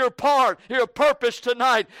 Accept your part, your purpose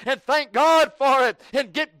tonight. And thank God for it.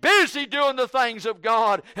 And get busy doing the things of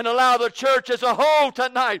God. And allow the church as a whole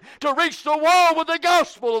tonight to reach the world with the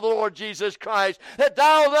gospel of the Lord Jesus Christ. That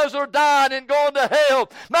those are dying and going to hell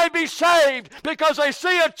may be saved because they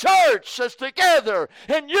see a church that's together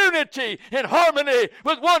in unity, in harmony,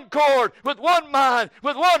 with one accord, with one mind,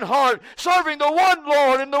 with one heart, serving the one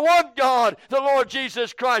Lord and the one God, the Lord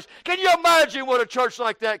Jesus Christ. Can you imagine what a church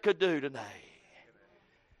like that could do today?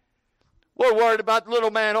 We're worried about the little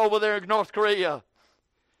man over there in North Korea.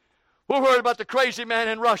 We're worried about the crazy man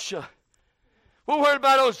in Russia. We're worried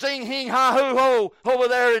about those Xing Hing Ha Hu Ho over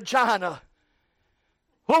there in China.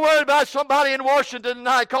 We're worried about somebody in Washington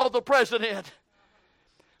tonight called the president.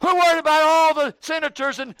 We're worried about all the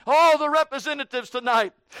senators and all the representatives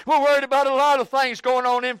tonight. We're worried about a lot of things going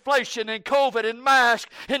on, inflation and COVID and mask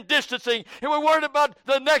and distancing. And we're worried about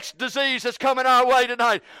the next disease that's coming our way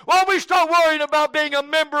tonight. Why don't we start worrying about being a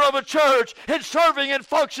member of a church and serving and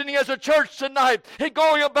functioning as a church tonight and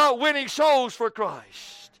going about winning souls for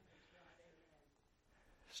Christ?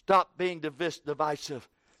 Stop being divisive.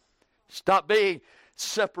 Stop being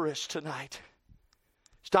separatists tonight.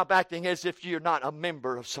 Stop acting as if you're not a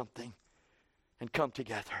member of something and come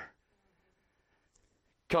together.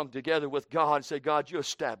 Come together with God and say, God, you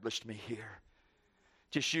established me here.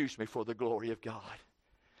 Just use me for the glory of God.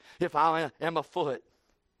 If I am a foot,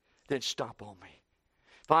 then stomp on me.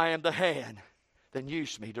 If I am the hand, then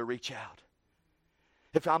use me to reach out.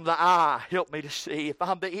 If I'm the eye, help me to see. If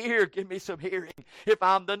I'm the ear, give me some hearing. If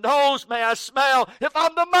I'm the nose, may I smell. If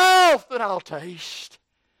I'm the mouth, then I'll taste.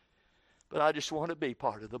 But I just want to be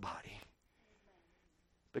part of the body.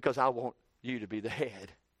 Because I want you to be the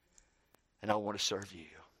head. And I want to serve you.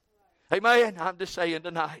 Amen. I'm just saying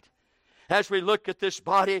tonight. As we look at this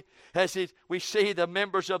body, we see the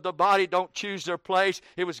members of the body don't choose their place.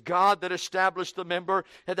 It was God that established the member.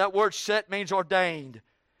 And that word set means ordained.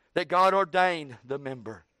 That God ordained the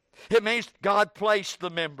member. It means God placed the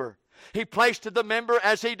member. He placed the member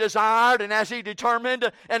as He desired and as He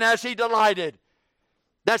determined and as He delighted.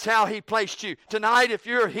 That's how He placed you. Tonight, if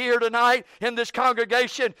you're here tonight in this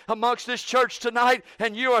congregation amongst this church tonight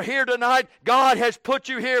and you are here tonight, God has put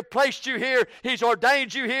you here, placed you here. He's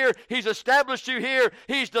ordained you here. He's established you here.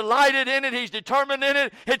 He's delighted in it. He's determined in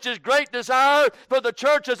it. It's His great desire for the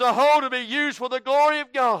church as a whole to be used for the glory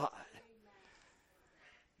of God.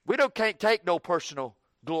 We can't take no personal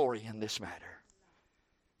glory in this matter.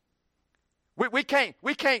 We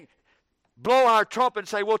can't blow our trumpet and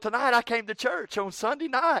say, well, tonight I came to church on Sunday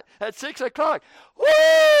night at 6 o'clock.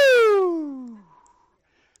 Woo!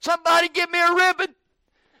 Somebody give me a ribbon.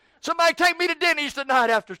 Somebody take me to Denny's tonight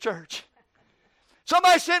after church.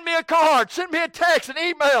 Somebody send me a card, send me a text, an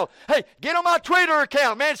email. Hey, get on my Twitter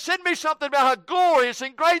account, man. Send me something about how glorious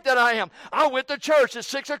and great that I am. I went to church at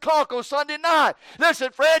 6 o'clock on Sunday night.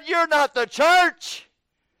 Listen, Fred, you're not the church.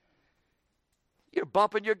 You're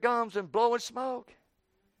bumping your gums and blowing smoke.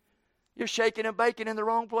 You're shaking and baking in the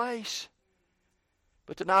wrong place.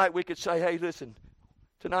 But tonight we could say, hey, listen,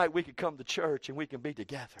 tonight we could come to church and we can be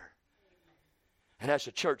together. And as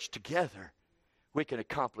a church together, we can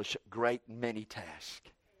accomplish a great many tasks.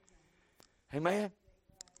 Amen?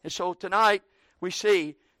 And so tonight we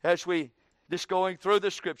see, as we just going through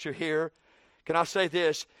the scripture here, can I say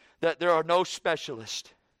this, that there are no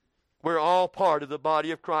specialists. We're all part of the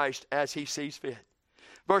body of Christ as He sees fit.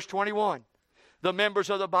 Verse 21, the members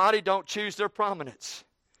of the body don't choose their prominence.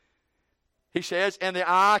 He says, and the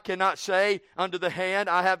eye cannot say unto the hand,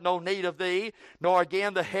 I have no need of thee, nor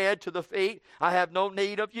again the head to the feet, I have no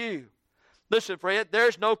need of you. Listen, friend,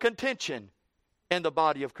 there's no contention in the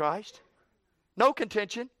body of Christ. No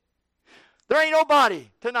contention. There ain't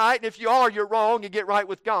nobody tonight, and if you are, you're wrong, you get right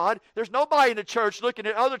with God. There's nobody in the church looking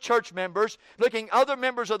at other church members, looking at other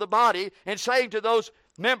members of the body, and saying to those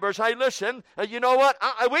members, hey, listen, you know what?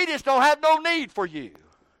 We just don't have no need for you.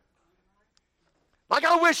 Like,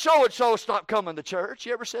 I wish so-and-so stopped coming to church.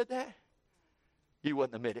 You ever said that? You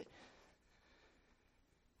wouldn't admit it.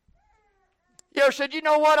 You ever said, you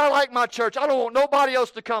know what? I like my church. I don't want nobody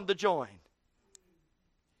else to come to join.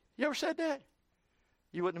 You ever said that?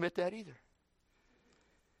 You wouldn't admit that either.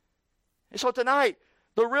 And so tonight,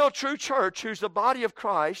 the real true church, who's the body of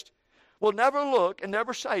Christ, will never look and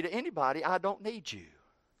never say to anybody, I don't need you.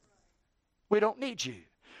 We don't need you.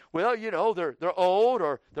 Well, you know, they're old,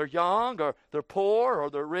 or they're young, or they're poor, or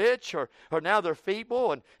they're rich, or now they're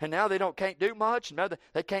feeble, and now they can't do much, and now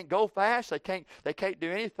they can't go fast, they can't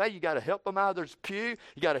do anything. You got to help them out of their pew.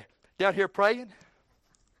 You got to down here praying.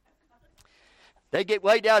 They get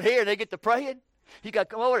way down here and they get to praying. You got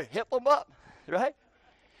to come over and help them up, right?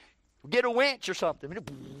 Get a winch or something.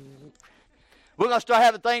 We're going to start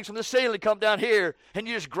having things from the ceiling come down here, and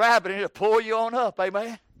you just grab it and it'll pull you on up,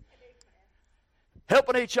 amen?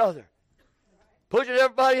 Helping each other. Pushing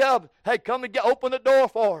everybody up. Hey, come and open the door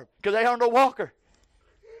for them because they aren't a walker.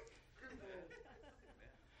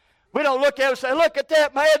 We don't look at them and say, look at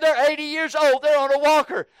that, man. They're 80 years old. They're on a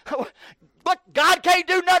walker. But God can't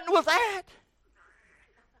do nothing with that.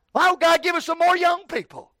 Why don't God give us some more young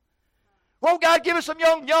people? Why don't God give us some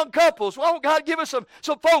young couples? Why don't God give us some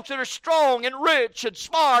folks that are strong and rich and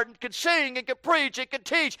smart and can sing and can preach and can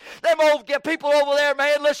teach? Them old people over there,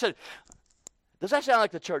 man, listen. Does that sound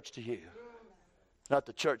like the church to you? Not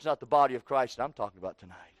the church, not the body of Christ that I'm talking about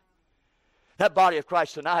tonight. That body of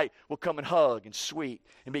Christ tonight will come and hug and sweet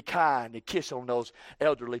and be kind and kiss on those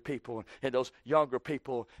elderly people and those younger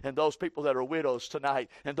people and those people that are widows tonight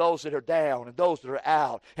and those that are down and those that are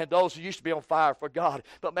out and those who used to be on fire for God.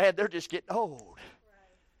 But man, they're just getting old.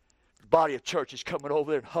 Right. The body of church is coming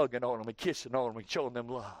over there and hugging on them and kissing on them and showing them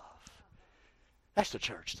love. That's the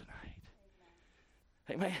church tonight.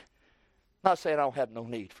 Amen. I'm not saying I don't have no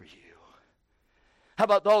need for you. How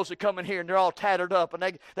about those that come in here and they're all tattered up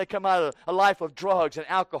and they come out of a life of drugs and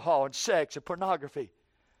alcohol and sex and pornography.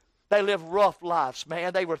 They live rough lives,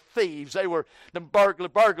 man. They were thieves. They were them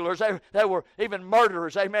burglars. They were even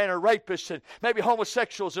murderers, amen, or rapists and maybe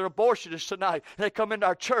homosexuals or abortionists tonight. They come into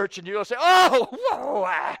our church and you're going to say, oh,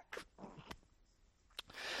 whoa,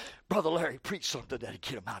 Brother Larry, preach something that'll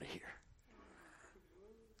get them out of here.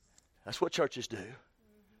 That's what churches do.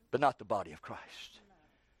 but not the body of Christ.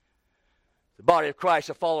 The body of Christ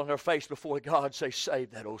will fall on their face before God and say,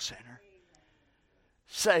 save that old sinner.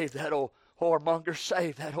 Save that old whoremonger.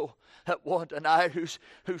 Save that one tonight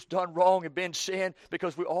who's done wrong and been sin,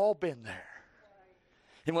 because we've all been there.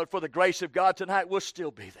 And for the grace of God tonight, we'll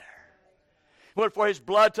still be there. When for His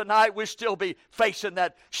blood tonight, we'll still be facing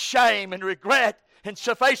that shame and regret and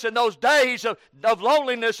facing those days of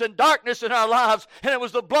loneliness and darkness in our lives. And it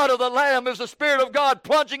was the blood of the Lamb, it was the Spirit of God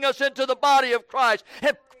plunging us into the body of Christ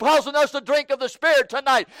and causing us to drink of the Spirit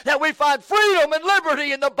tonight, that we find freedom and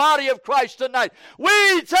liberty in the body of Christ tonight.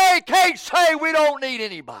 We can't say we don't need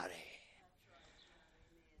anybody.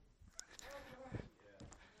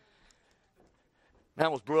 Man, I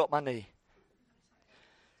almost blew up my knee.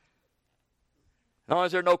 Not only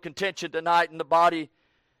is there no contention tonight in the body,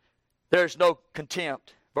 there's no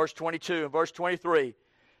contempt. Verse 22 and verse 23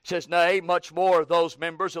 says, nay, much more those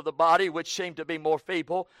members of the body which seem to be more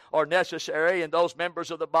feeble are necessary, and those members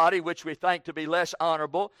of the body which we think to be less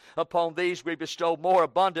honorable, upon these we bestow more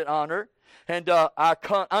abundant honor. And our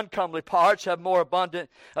uncomely parts have more abundant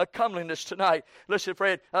comeliness tonight. Listen,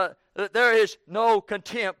 friend, there is no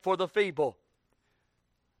contempt for the feeble.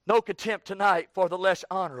 No contempt tonight for the less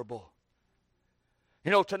honorable. You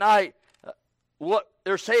know, tonight, what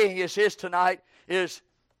they're saying is tonight is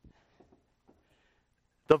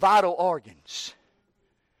the vital organs.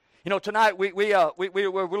 You know, tonight we're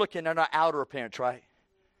looking at our outer appearance, right?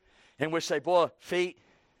 And we say, boy, feet,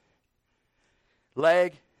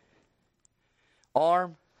 leg,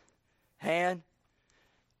 arm, hand,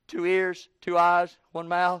 2 ears, 2 eyes, 1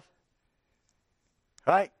 mouth.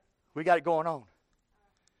 Right? We got it going on.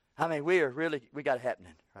 I mean, we got it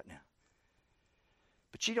happening right now.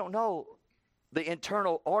 But you don't know the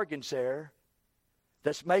internal organs there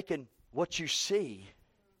that's making what you see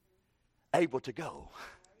able to go.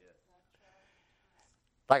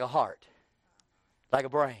 Like a heart, like a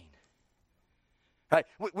brain. Right?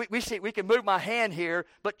 We see, we can move my hand here,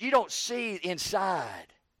 but you don't see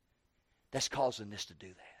inside that's causing this to do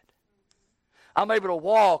that. I'm able to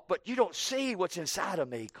walk, but you don't see what's inside of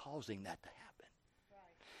me causing that to happen.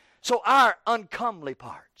 So our uncomely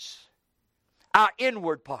parts, our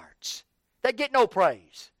inward parts, they get no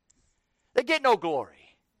praise. They get no glory.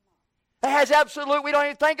 It has absolute, we don't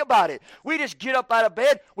even think about it. We just get up out of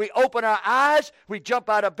bed, we open our eyes, we jump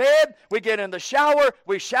out of bed, we get in the shower,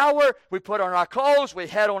 we put on our clothes, we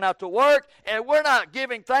head on out to work, and we're not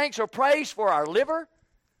giving thanks or praise for our liver,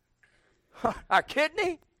 our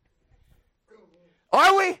kidney.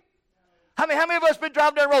 Are we? How many of us been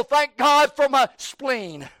driving down the road? Thank God for my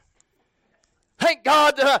spleen. Thank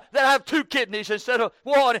God that I have 2 kidneys instead of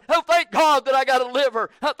 1. Oh, thank God that I got a liver.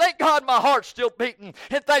 Oh, thank God my heart's still beating.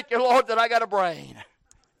 And thank you, Lord, that I got a brain.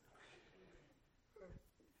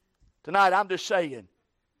 Tonight, I'm just saying,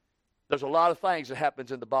 there's a lot of things that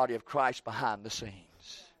happens in the body of Christ behind the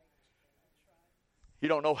scenes. You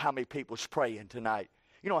don't know how many people's praying tonight.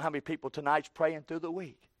 You don't know how many people tonight's praying through the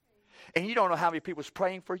week. And you don't know how many people's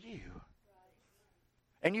praying for you.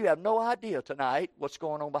 And you have no idea tonight what's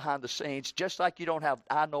going on behind the scenes, just like I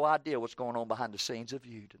have no idea what's going on behind the scenes of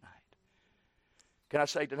you tonight. Can I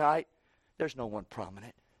say tonight, there's no one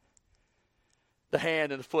prominent. The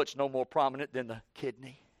hand and the foot's no more prominent than the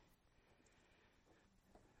kidney.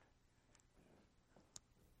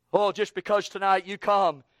 Oh, just because tonight you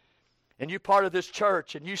come and you're part of this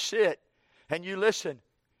church and you sit and you listen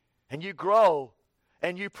and you grow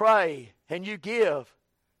and you pray and you give,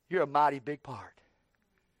 you're a mighty big part.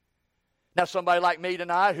 Now, somebody like me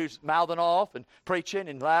tonight who's mouthing off and preaching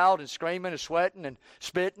and loud and screaming and sweating and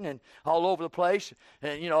spitting and all over the place.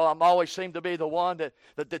 And, you know, I'm always seem to be the one that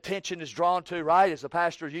the attention is drawn to, right? As the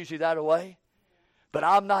pastor is usually that way. But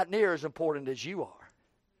I'm not near as important as you are.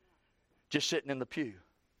 Just sitting in the pew,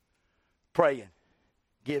 praying,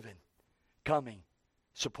 giving, coming,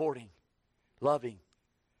 supporting, loving,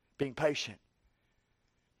 being patient,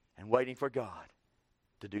 and waiting for God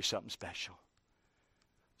to do something special.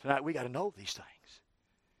 Tonight, we got to know these things.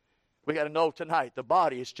 We got to know tonight the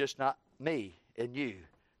body is just not me and you.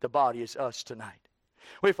 The body is us tonight.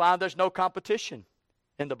 We find there's no competition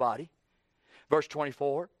in the body. Verse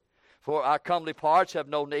 24, for our comely parts have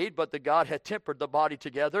no need, but that God hath tempered the body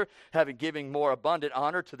together, having given more abundant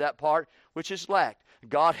honor to that part which is lacked.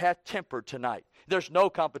 God hath tempered tonight. There's no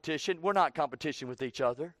competition. We're not in competition with each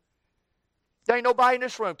other. There ain't nobody in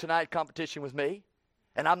this room tonight in competition with me,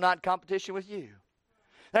 and I'm not in competition with you.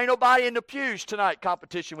 There ain't nobody in the pews tonight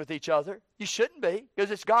competition with each other. You shouldn't be,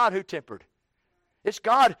 because it's God who tempered. It's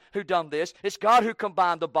God who done this. It's God who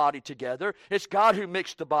combined the body together. It's God who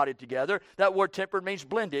mixed the body together. That word tempered means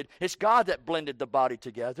blended. It's God that blended the body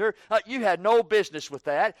together. You had no business with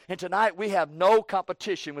that. And tonight we have no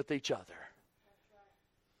competition with each other.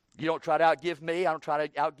 You don't try to outgive me. I don't try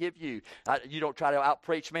to outgive you. You don't try to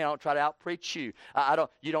outpreach me. I don't try to outpreach you.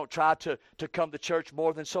 You don't try to come to church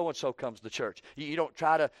more than so-and-so comes to church. You don't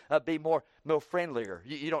try to be more friendlier.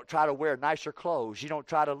 You don't try to wear nicer clothes. You don't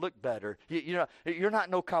try to look better. You're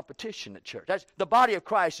not no competition at church. That's the body of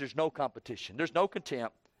Christ. There's no competition. There's no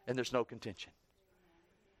contempt, and there's no contention.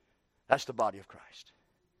 That's the body of Christ.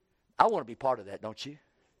 I want to be part of that, don't you?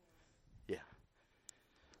 Yeah.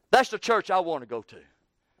 That's the church I want to go to.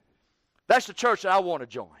 That's the church that I want to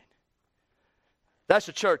join. That's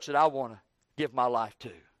the church that I want to give my life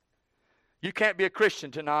to. You can't be a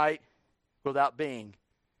Christian tonight without being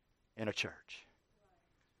in a church.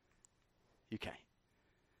 You can't.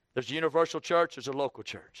 There's a universal church, there's a local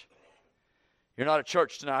church. You're not a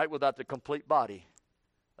church tonight without the complete body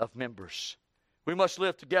of members. We must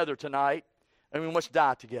live together tonight, and we must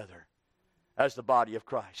die together as the body of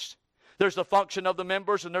Christ. There's the function of the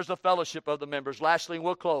members, and there's the fellowship of the members. Lastly,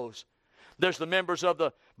 we'll close. There's the members of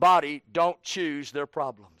the body don't choose their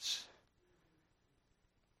problems.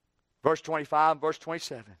 Verse 25 and verse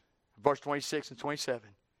 27. Verse 26 and 27.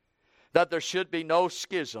 That there should be no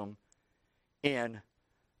schism in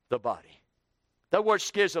the body. That word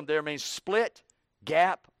schism there means split,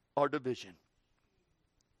 gap, or division.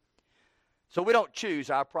 So we don't choose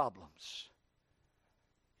our problems.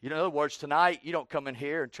 In other words, tonight you don't come in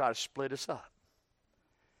here and try to split us up.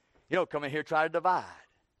 You don't come in here try to divide.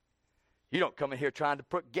 You don't come in here trying to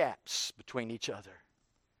put gaps between each other.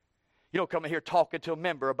 You don't come in here talking to a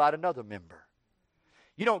member about another member.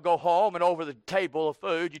 You don't go home and over the table of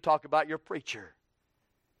food you talk about your preacher.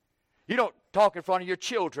 You don't talk in front of your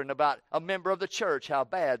children about a member of the church, how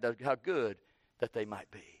bad, how good that they might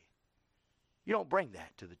be. You don't bring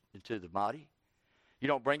that to the body. You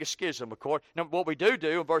don't bring a schism, of course. Now, what we do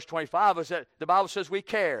in verse 25 is that the Bible says we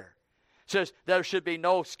care. It says there should be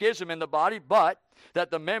no schism in the body, but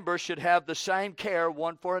that the members should have the same care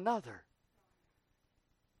one for another.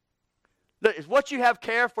 What you have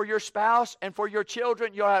care for your spouse and for your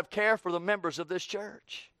children, you'll have care for the members of this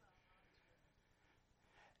church.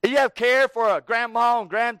 You have care for grandma and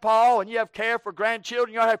grandpa, and you have care for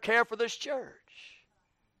grandchildren, you'll have care for this church.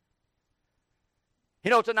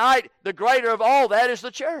 Tonight, the greater of all that is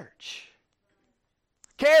the church.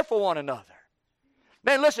 Care for one another.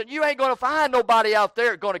 Man, listen, you ain't going to find nobody out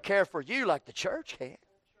there going to care for you like the church can.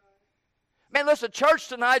 Man, listen, church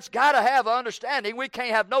tonight's got to have an understanding. We can't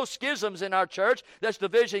have no schisms in our church. There's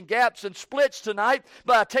division, gaps, and splits tonight.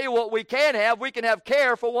 But I tell you what we can have. We can have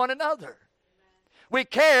care for one another. We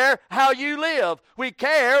care how you live. We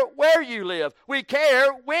care where you live. We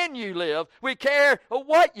care when you live. We care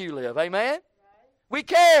what you live. Amen? We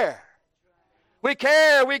care. We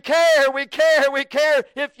care, we care, we care, we care.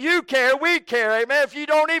 If you care, we care. Amen. If you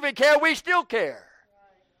don't even care, we still care.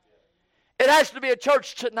 It has to be a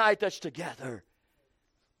church tonight that's together,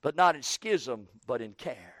 but not in schism, but in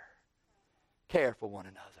care. Care for one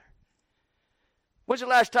another. When's the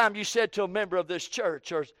last time you said to a member of this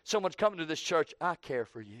church or someone's coming to this church, I care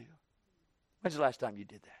for you? When's the last time you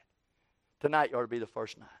did that? Tonight ought to be the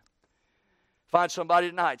first night. Find somebody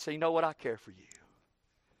tonight and say, you know what, I care for you.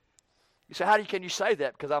 You say, can you say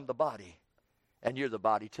that? Because I'm the body, and you're the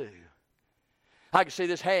body too. I can see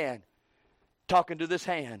this hand talking to this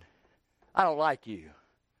hand. I don't like you.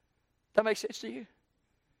 That makes sense to you?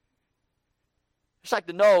 It's like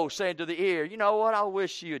the nose saying to the ear, you know what, I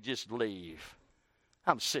wish you'd just leave.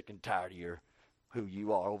 I'm sick and tired of who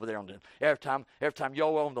you are over there on the every time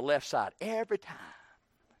you're on the left side. Every time.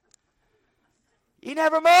 You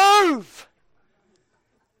never move.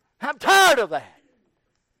 I'm tired of that.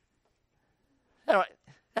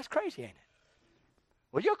 That's crazy, ain't it?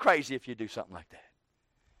 Well, you're crazy if you do something like that.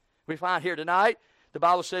 We find here tonight, the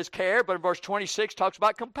Bible says care, but in verse 26 talks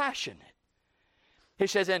about compassion. He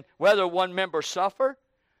says, and whether one member suffer,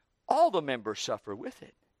 all the members suffer with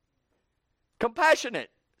it. Compassionate,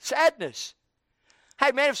 sadness.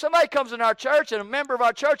 Hey, man, if somebody comes in our church and a member of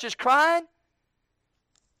our church is crying,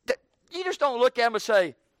 you just don't look at them and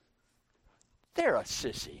say, they're a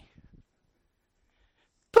sissy.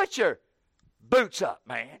 Put your boots up,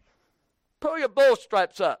 man. Pull your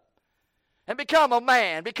bootstraps up and become a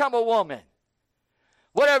man, become a woman.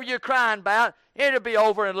 Whatever you're crying about, it'll be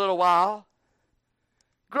over in a little while.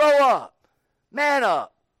 Grow up, man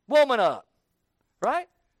up, woman up, right?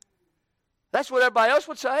 That's what everybody else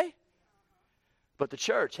would say. But the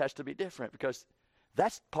church has to be different because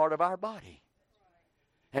that's part of our body.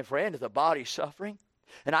 And friend, if the body's suffering,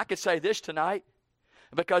 and I could say this tonight,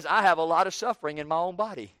 because I have a lot of suffering in my own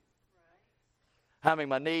body. I mean,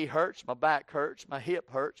 my knee hurts, my back hurts, my hip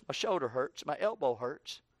hurts, my shoulder hurts, my elbow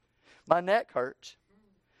hurts, my neck hurts.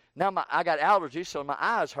 Now I got allergies, so my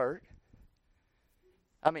eyes hurt.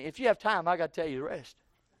 I mean, if you have time, I got to tell you the rest.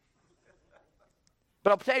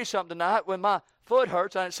 But I'll tell you something tonight. When my foot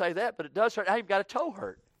hurts, I didn't say that, but it does hurt. I even got a toe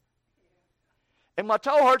hurt. And my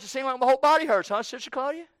toe hurts, it seems like my whole body hurts, huh, Sister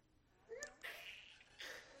Claudia?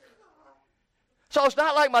 So it's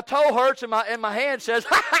not like my toe hurts and my hand says,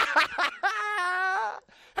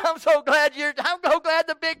 I'm so glad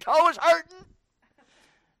the big toe is hurting.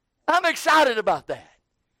 I'm excited about that.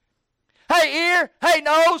 Hey, ear, hey,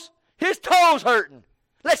 nose, his toe's hurting.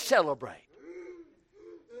 Let's celebrate.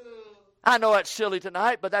 I know that's silly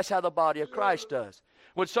tonight, but that's how the body of Christ does.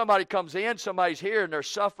 When somebody comes in, somebody's here and they're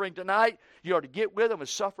suffering tonight, you ought to get with them and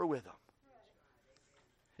suffer with them.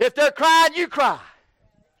 If they're crying, you cry.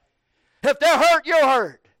 If they're hurt, you're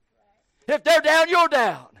hurt. If they're down, you're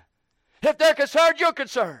down. If they're concerned, you're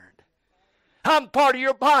concerned. I'm part of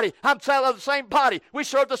your body. I'm of the same body. We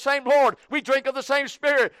serve the same Lord. We drink of the same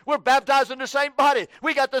Spirit. We're baptized in the same body.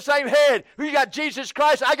 We got the same head. We got Jesus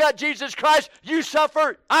Christ. I got Jesus Christ. You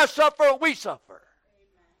suffer. I suffer. We suffer.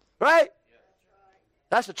 Right?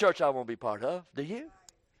 That's the church I want to be part of. Do you?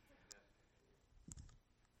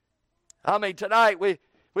 I mean, tonight we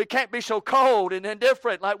can't be so cold and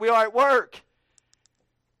indifferent like we are at work.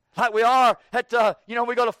 Like we are at,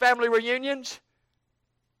 we go to family reunions.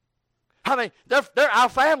 I mean, they're our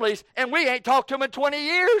families, and we ain't talked to them in 20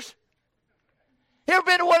 years. You ever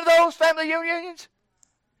been to one of those family reunions?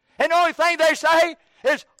 And the only thing they say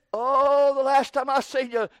is, oh, the last time I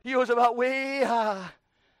seen you, you was about way high.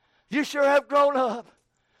 You sure have grown up.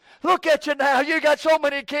 Look at you now. You got so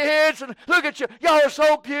many kids, and look at you. Y'all are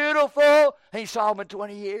so beautiful. And you saw them in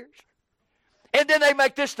 20 years. And then they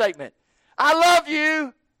make this statement, I love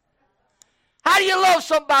you. How do you love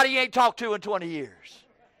somebody you ain't talked to in 20 years?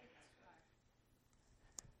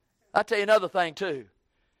 I'll tell you another thing, too,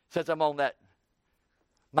 since I'm on that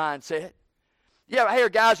mindset. Yeah, I hear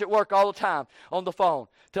guys at work all the time on the phone.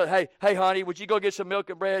 Tell, hey, honey, would you go get some milk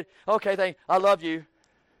and bread? Okay, I love you.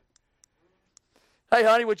 Hey,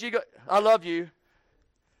 honey, would you go? I love you.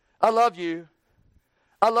 I love you.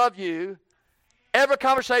 I love you. Every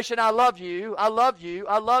conversation, I love you. I love you.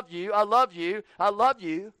 I love you. I love you. I love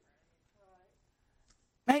you.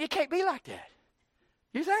 Man, you can't be like that.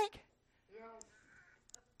 You think?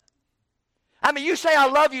 I mean, you say I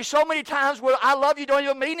love you so many times where I love you don't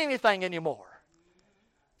even mean anything anymore.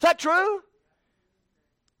 Is that true?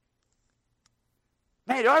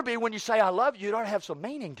 Man, it ought to be when you say I love you, it ought to have some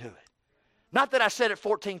meaning to it. Not that I said it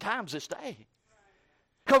 14 times this day.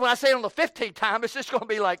 Because when I say it on the 15th time, it's just going to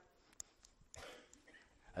be like,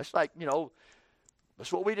 that's like,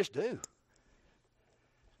 that's what we just do.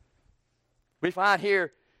 We find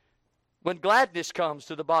here, when gladness comes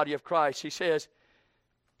to the body of Christ, he says,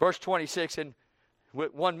 verse 26, and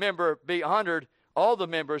with one member be honored, all the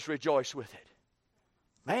members rejoice with it.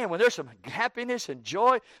 Man, when there's some happiness and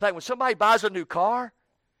joy, like when somebody buys a new car,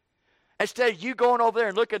 instead of you going over there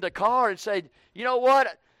and looking at the car and saying, you know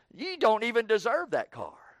what, you don't even deserve that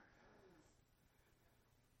car.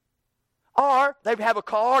 Or they have a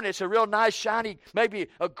car and it's a real nice, shiny, maybe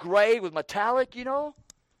a gray with metallic, And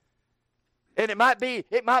it might be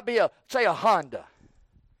a Honda.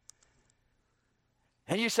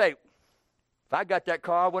 And you say, if I got that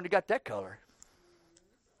car, I wouldn't have got that color.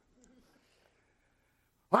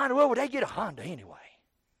 Why in the world would they get a Honda anyway?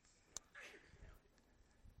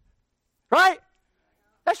 Right?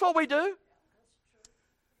 That's what we do.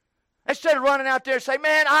 Instead of running out there and say,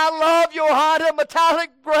 man, I love your Honda metallic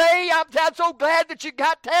gray. I'm so glad that you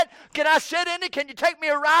got that. Can I sit in it? Can you take me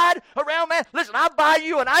a ride around, man? Listen, I'll buy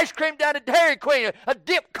you an ice cream down at Dairy Queen, a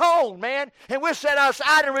dip cone, man, and we'll sit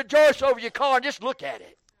outside and rejoice over your car and just look at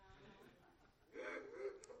it.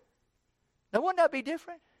 Now, wouldn't that be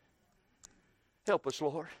different? Help us,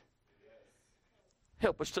 Lord.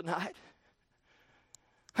 Help us tonight.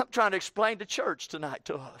 I'm trying to explain the church tonight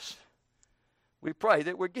to us. We pray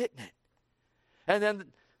that we're getting it. And then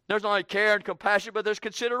there's not only care and compassion, but there's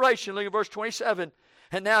consideration. Look at verse 27.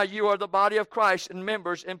 And now you are the body of Christ and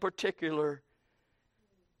members in particular.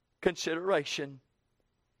 Consideration.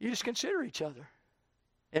 You just consider each other.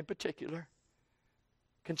 In particular.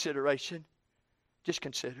 Consideration. Just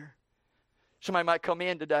consider. Somebody might come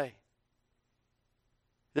in today.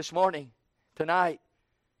 This morning. Tonight.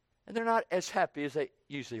 And they're not as happy as they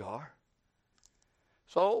usually are.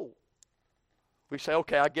 So we say,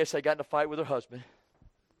 okay, I guess they got in a fight with their husband.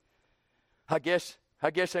 I guess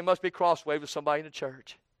I guess they must be crossway with somebody in the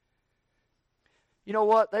church. You know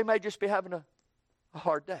what? They may just be having a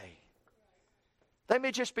hard day. They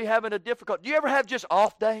may just be having a difficult. Do you ever have just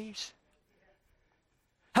off days?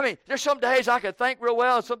 I mean, there's some days I can think real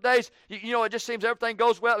well, and some days, you know, it just seems everything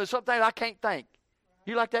goes well, and some days I can't think.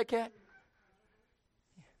 You like that, Cat?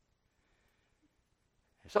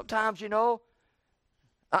 Sometimes, you know,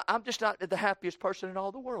 I'm just not the happiest person in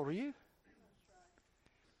all the world. Are you?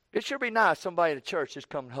 It sure be nice somebody in the church just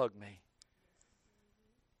come and hug me.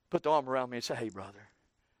 Put the arm around me and say, hey, brother,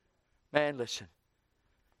 man, listen.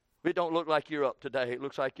 It don't look like you're up today. It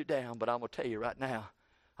looks like you're down, but I'm going to tell you right now,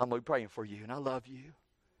 I'm going to be praying for you, and I love you.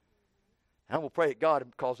 And I'm going to pray that God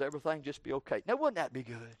will cause everything just be okay. Now, wouldn't that be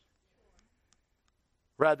good?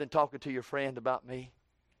 Rather than talking to your friend about me,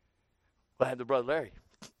 well, I have the brother Larry.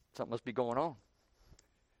 Something must be going on.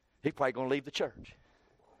 He's probably going to leave the church.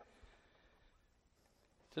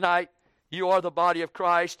 Tonight, you are the body of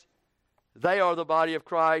Christ. They are the body of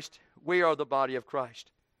Christ. We are the body of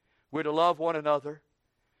Christ. We're to love one another.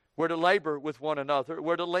 We're to labor with one another.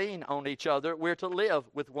 We're to lean on each other. We're to live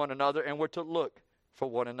with one another, and we're to look for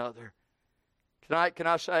one another. Tonight, can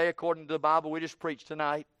I say, according to the Bible we just preached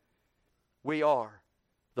tonight, we are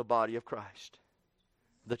the body of Christ,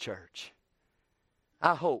 the church.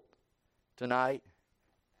 I hope tonight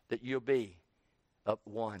that you'll be of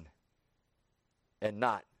one and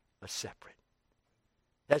not a separate.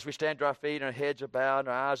 As we stand to our feet and our heads are bowed and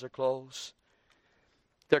our eyes are closed,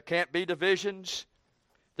 there can't be divisions.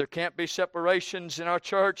 There can't be separations in our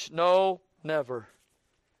church. No, never.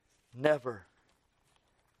 Never.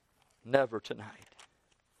 Never tonight.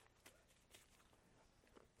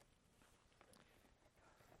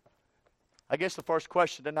 I guess the first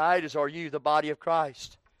question tonight is, are you the body of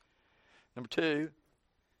Christ? Number two,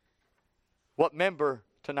 what member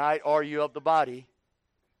tonight are you of the body?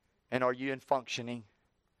 And are you in functioning?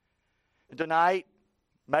 And tonight,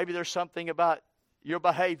 maybe there's something about your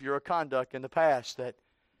behavior or conduct in the past that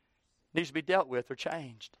needs to be dealt with or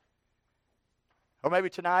changed. Or maybe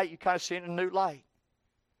tonight you kind of see it in a new light.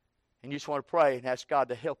 And you just want to pray and ask God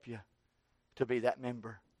to help you to be that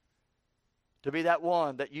member. To be that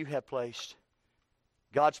one that you have placed.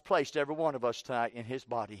 God's placed every one of us tonight in His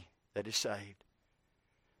body that is saved.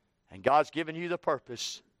 And God's given you the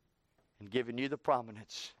purpose and given you the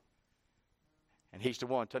prominence. And He's the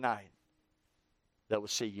one tonight that will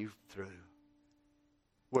see you through.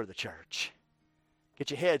 We're the church. Get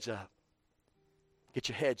your heads up. Get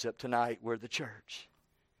your heads up tonight. We're the church.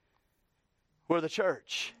 We're the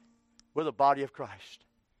church. We're the body of Christ.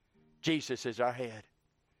 Jesus is our head.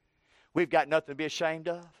 We've got nothing to be ashamed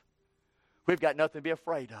of. We've got nothing to be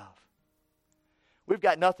afraid of. We've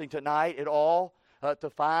got nothing tonight at all to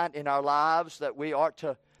find in our lives that we ought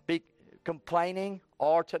to be complaining,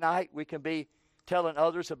 or tonight we can be telling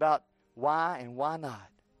others about why and why not.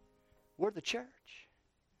 We're the church.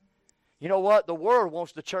 You know what? The world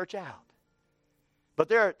wants the church out. But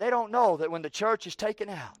they don't know that when the church is taken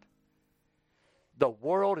out, the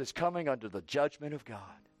world is coming under the judgment of God.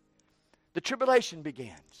 The tribulation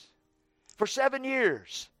begins. For 7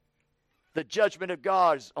 years, the judgment of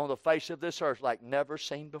God is on the face of this earth like never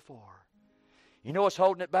seen before. You know what's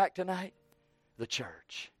holding it back tonight? The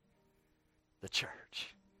church. The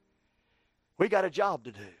church. We got a job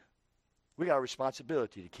to do. We got a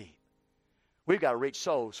responsibility to keep. We've got to reach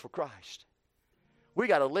souls for Christ. We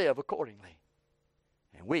got to live accordingly.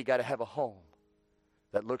 And we got to have a home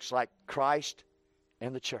that looks like Christ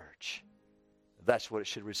and the church. That's what it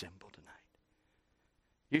should resemble tonight.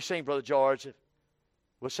 You sing, Brother George.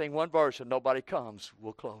 We'll sing one verse and nobody comes.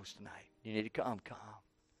 We'll close tonight. You need to come.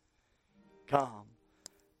 Come.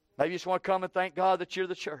 Maybe you just want to come and thank God that you're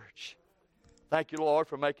the church. Thank you, Lord,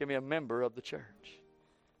 for making me a member of the church.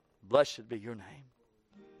 Blessed be your name.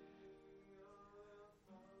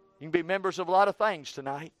 You can be members of a lot of things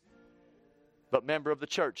tonight, but member of the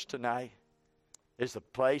church tonight is the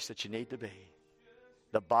place that you need to be.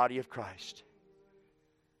 The body of Christ.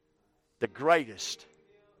 The greatest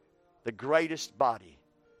body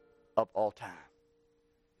of all time.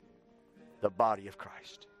 The body of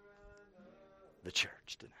Christ. The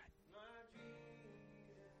church tonight.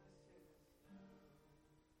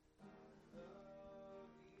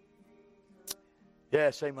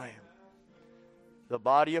 Yes, amen. The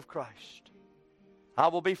body of Christ. I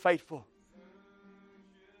will be faithful.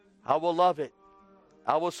 I will love it.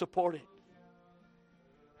 I will support it.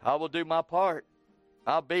 I will do my part.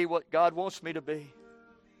 I'll be what God wants me to be.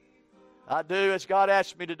 I do as God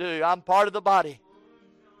asks me to do. I'm part of the body.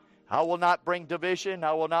 I will not bring division.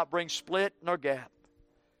 I will not bring split nor gap.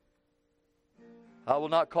 I will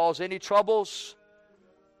not cause any troubles.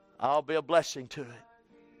 I'll be a blessing to it.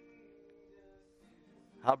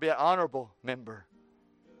 I'll be an honorable member.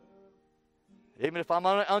 Even if I'm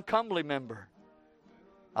an uncomely member,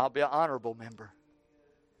 I'll be an honorable member.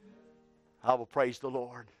 I will praise the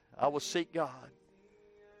Lord. I will seek God.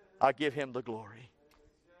 I'll give Him the glory.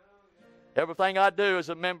 Everything I do as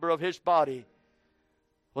a member of His body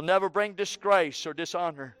will never bring disgrace or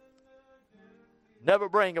dishonor. Never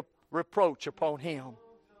bring a reproach upon Him.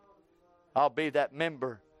 I'll be that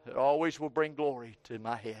member that always will bring glory to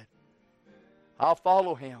my head. I'll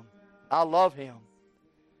follow Him. I'll love Him.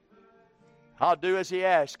 I'll do as He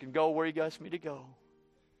asks and go where He asks me to go.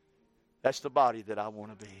 That's the body that I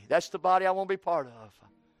want to be. That's the body I want to be part of.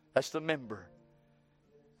 That's the member.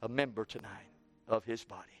 A member tonight of His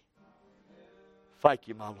body. Thank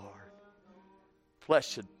you, my Lord.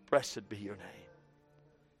 Blessed be your name.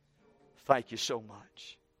 Thank you so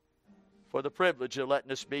much for the privilege of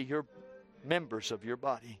letting us be your members of your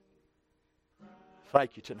body.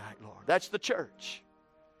 Thank you tonight, Lord. That's the church,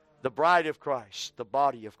 the bride of Christ, the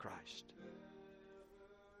body of Christ.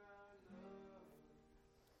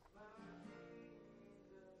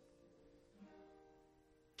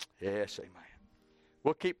 Yes, amen.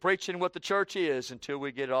 We'll keep preaching what the church is until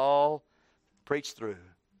we get it all preached through.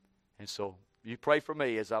 And so you pray for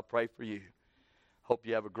me as I pray for you. Hope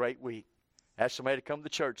you have a great week. Ask somebody to come to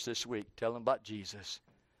church this week. Tell them about Jesus.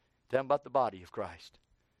 Tell them about the body of Christ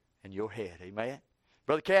and your head. Amen.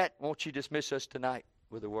 Brother Cat, won't you dismiss us tonight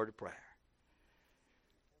with a word of prayer?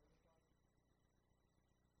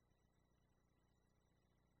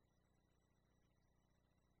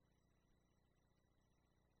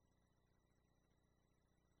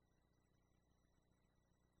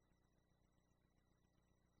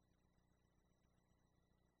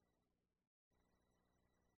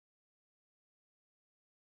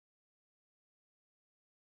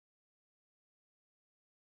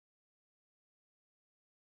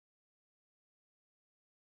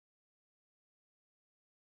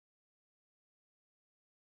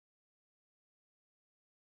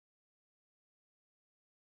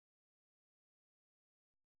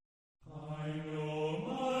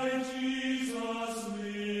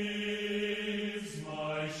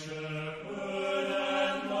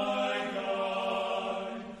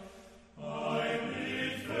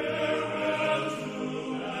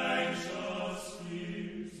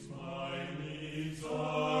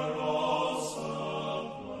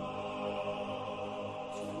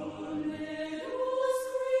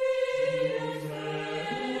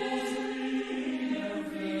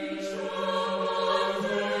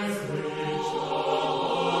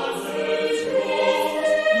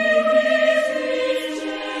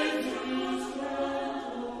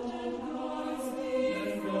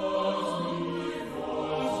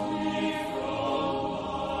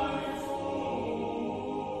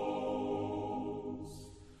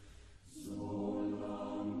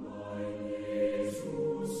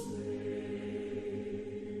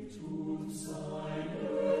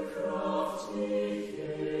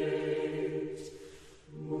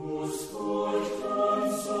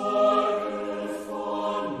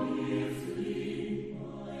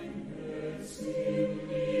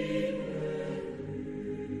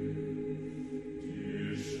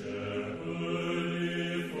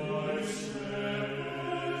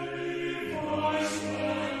 Christ.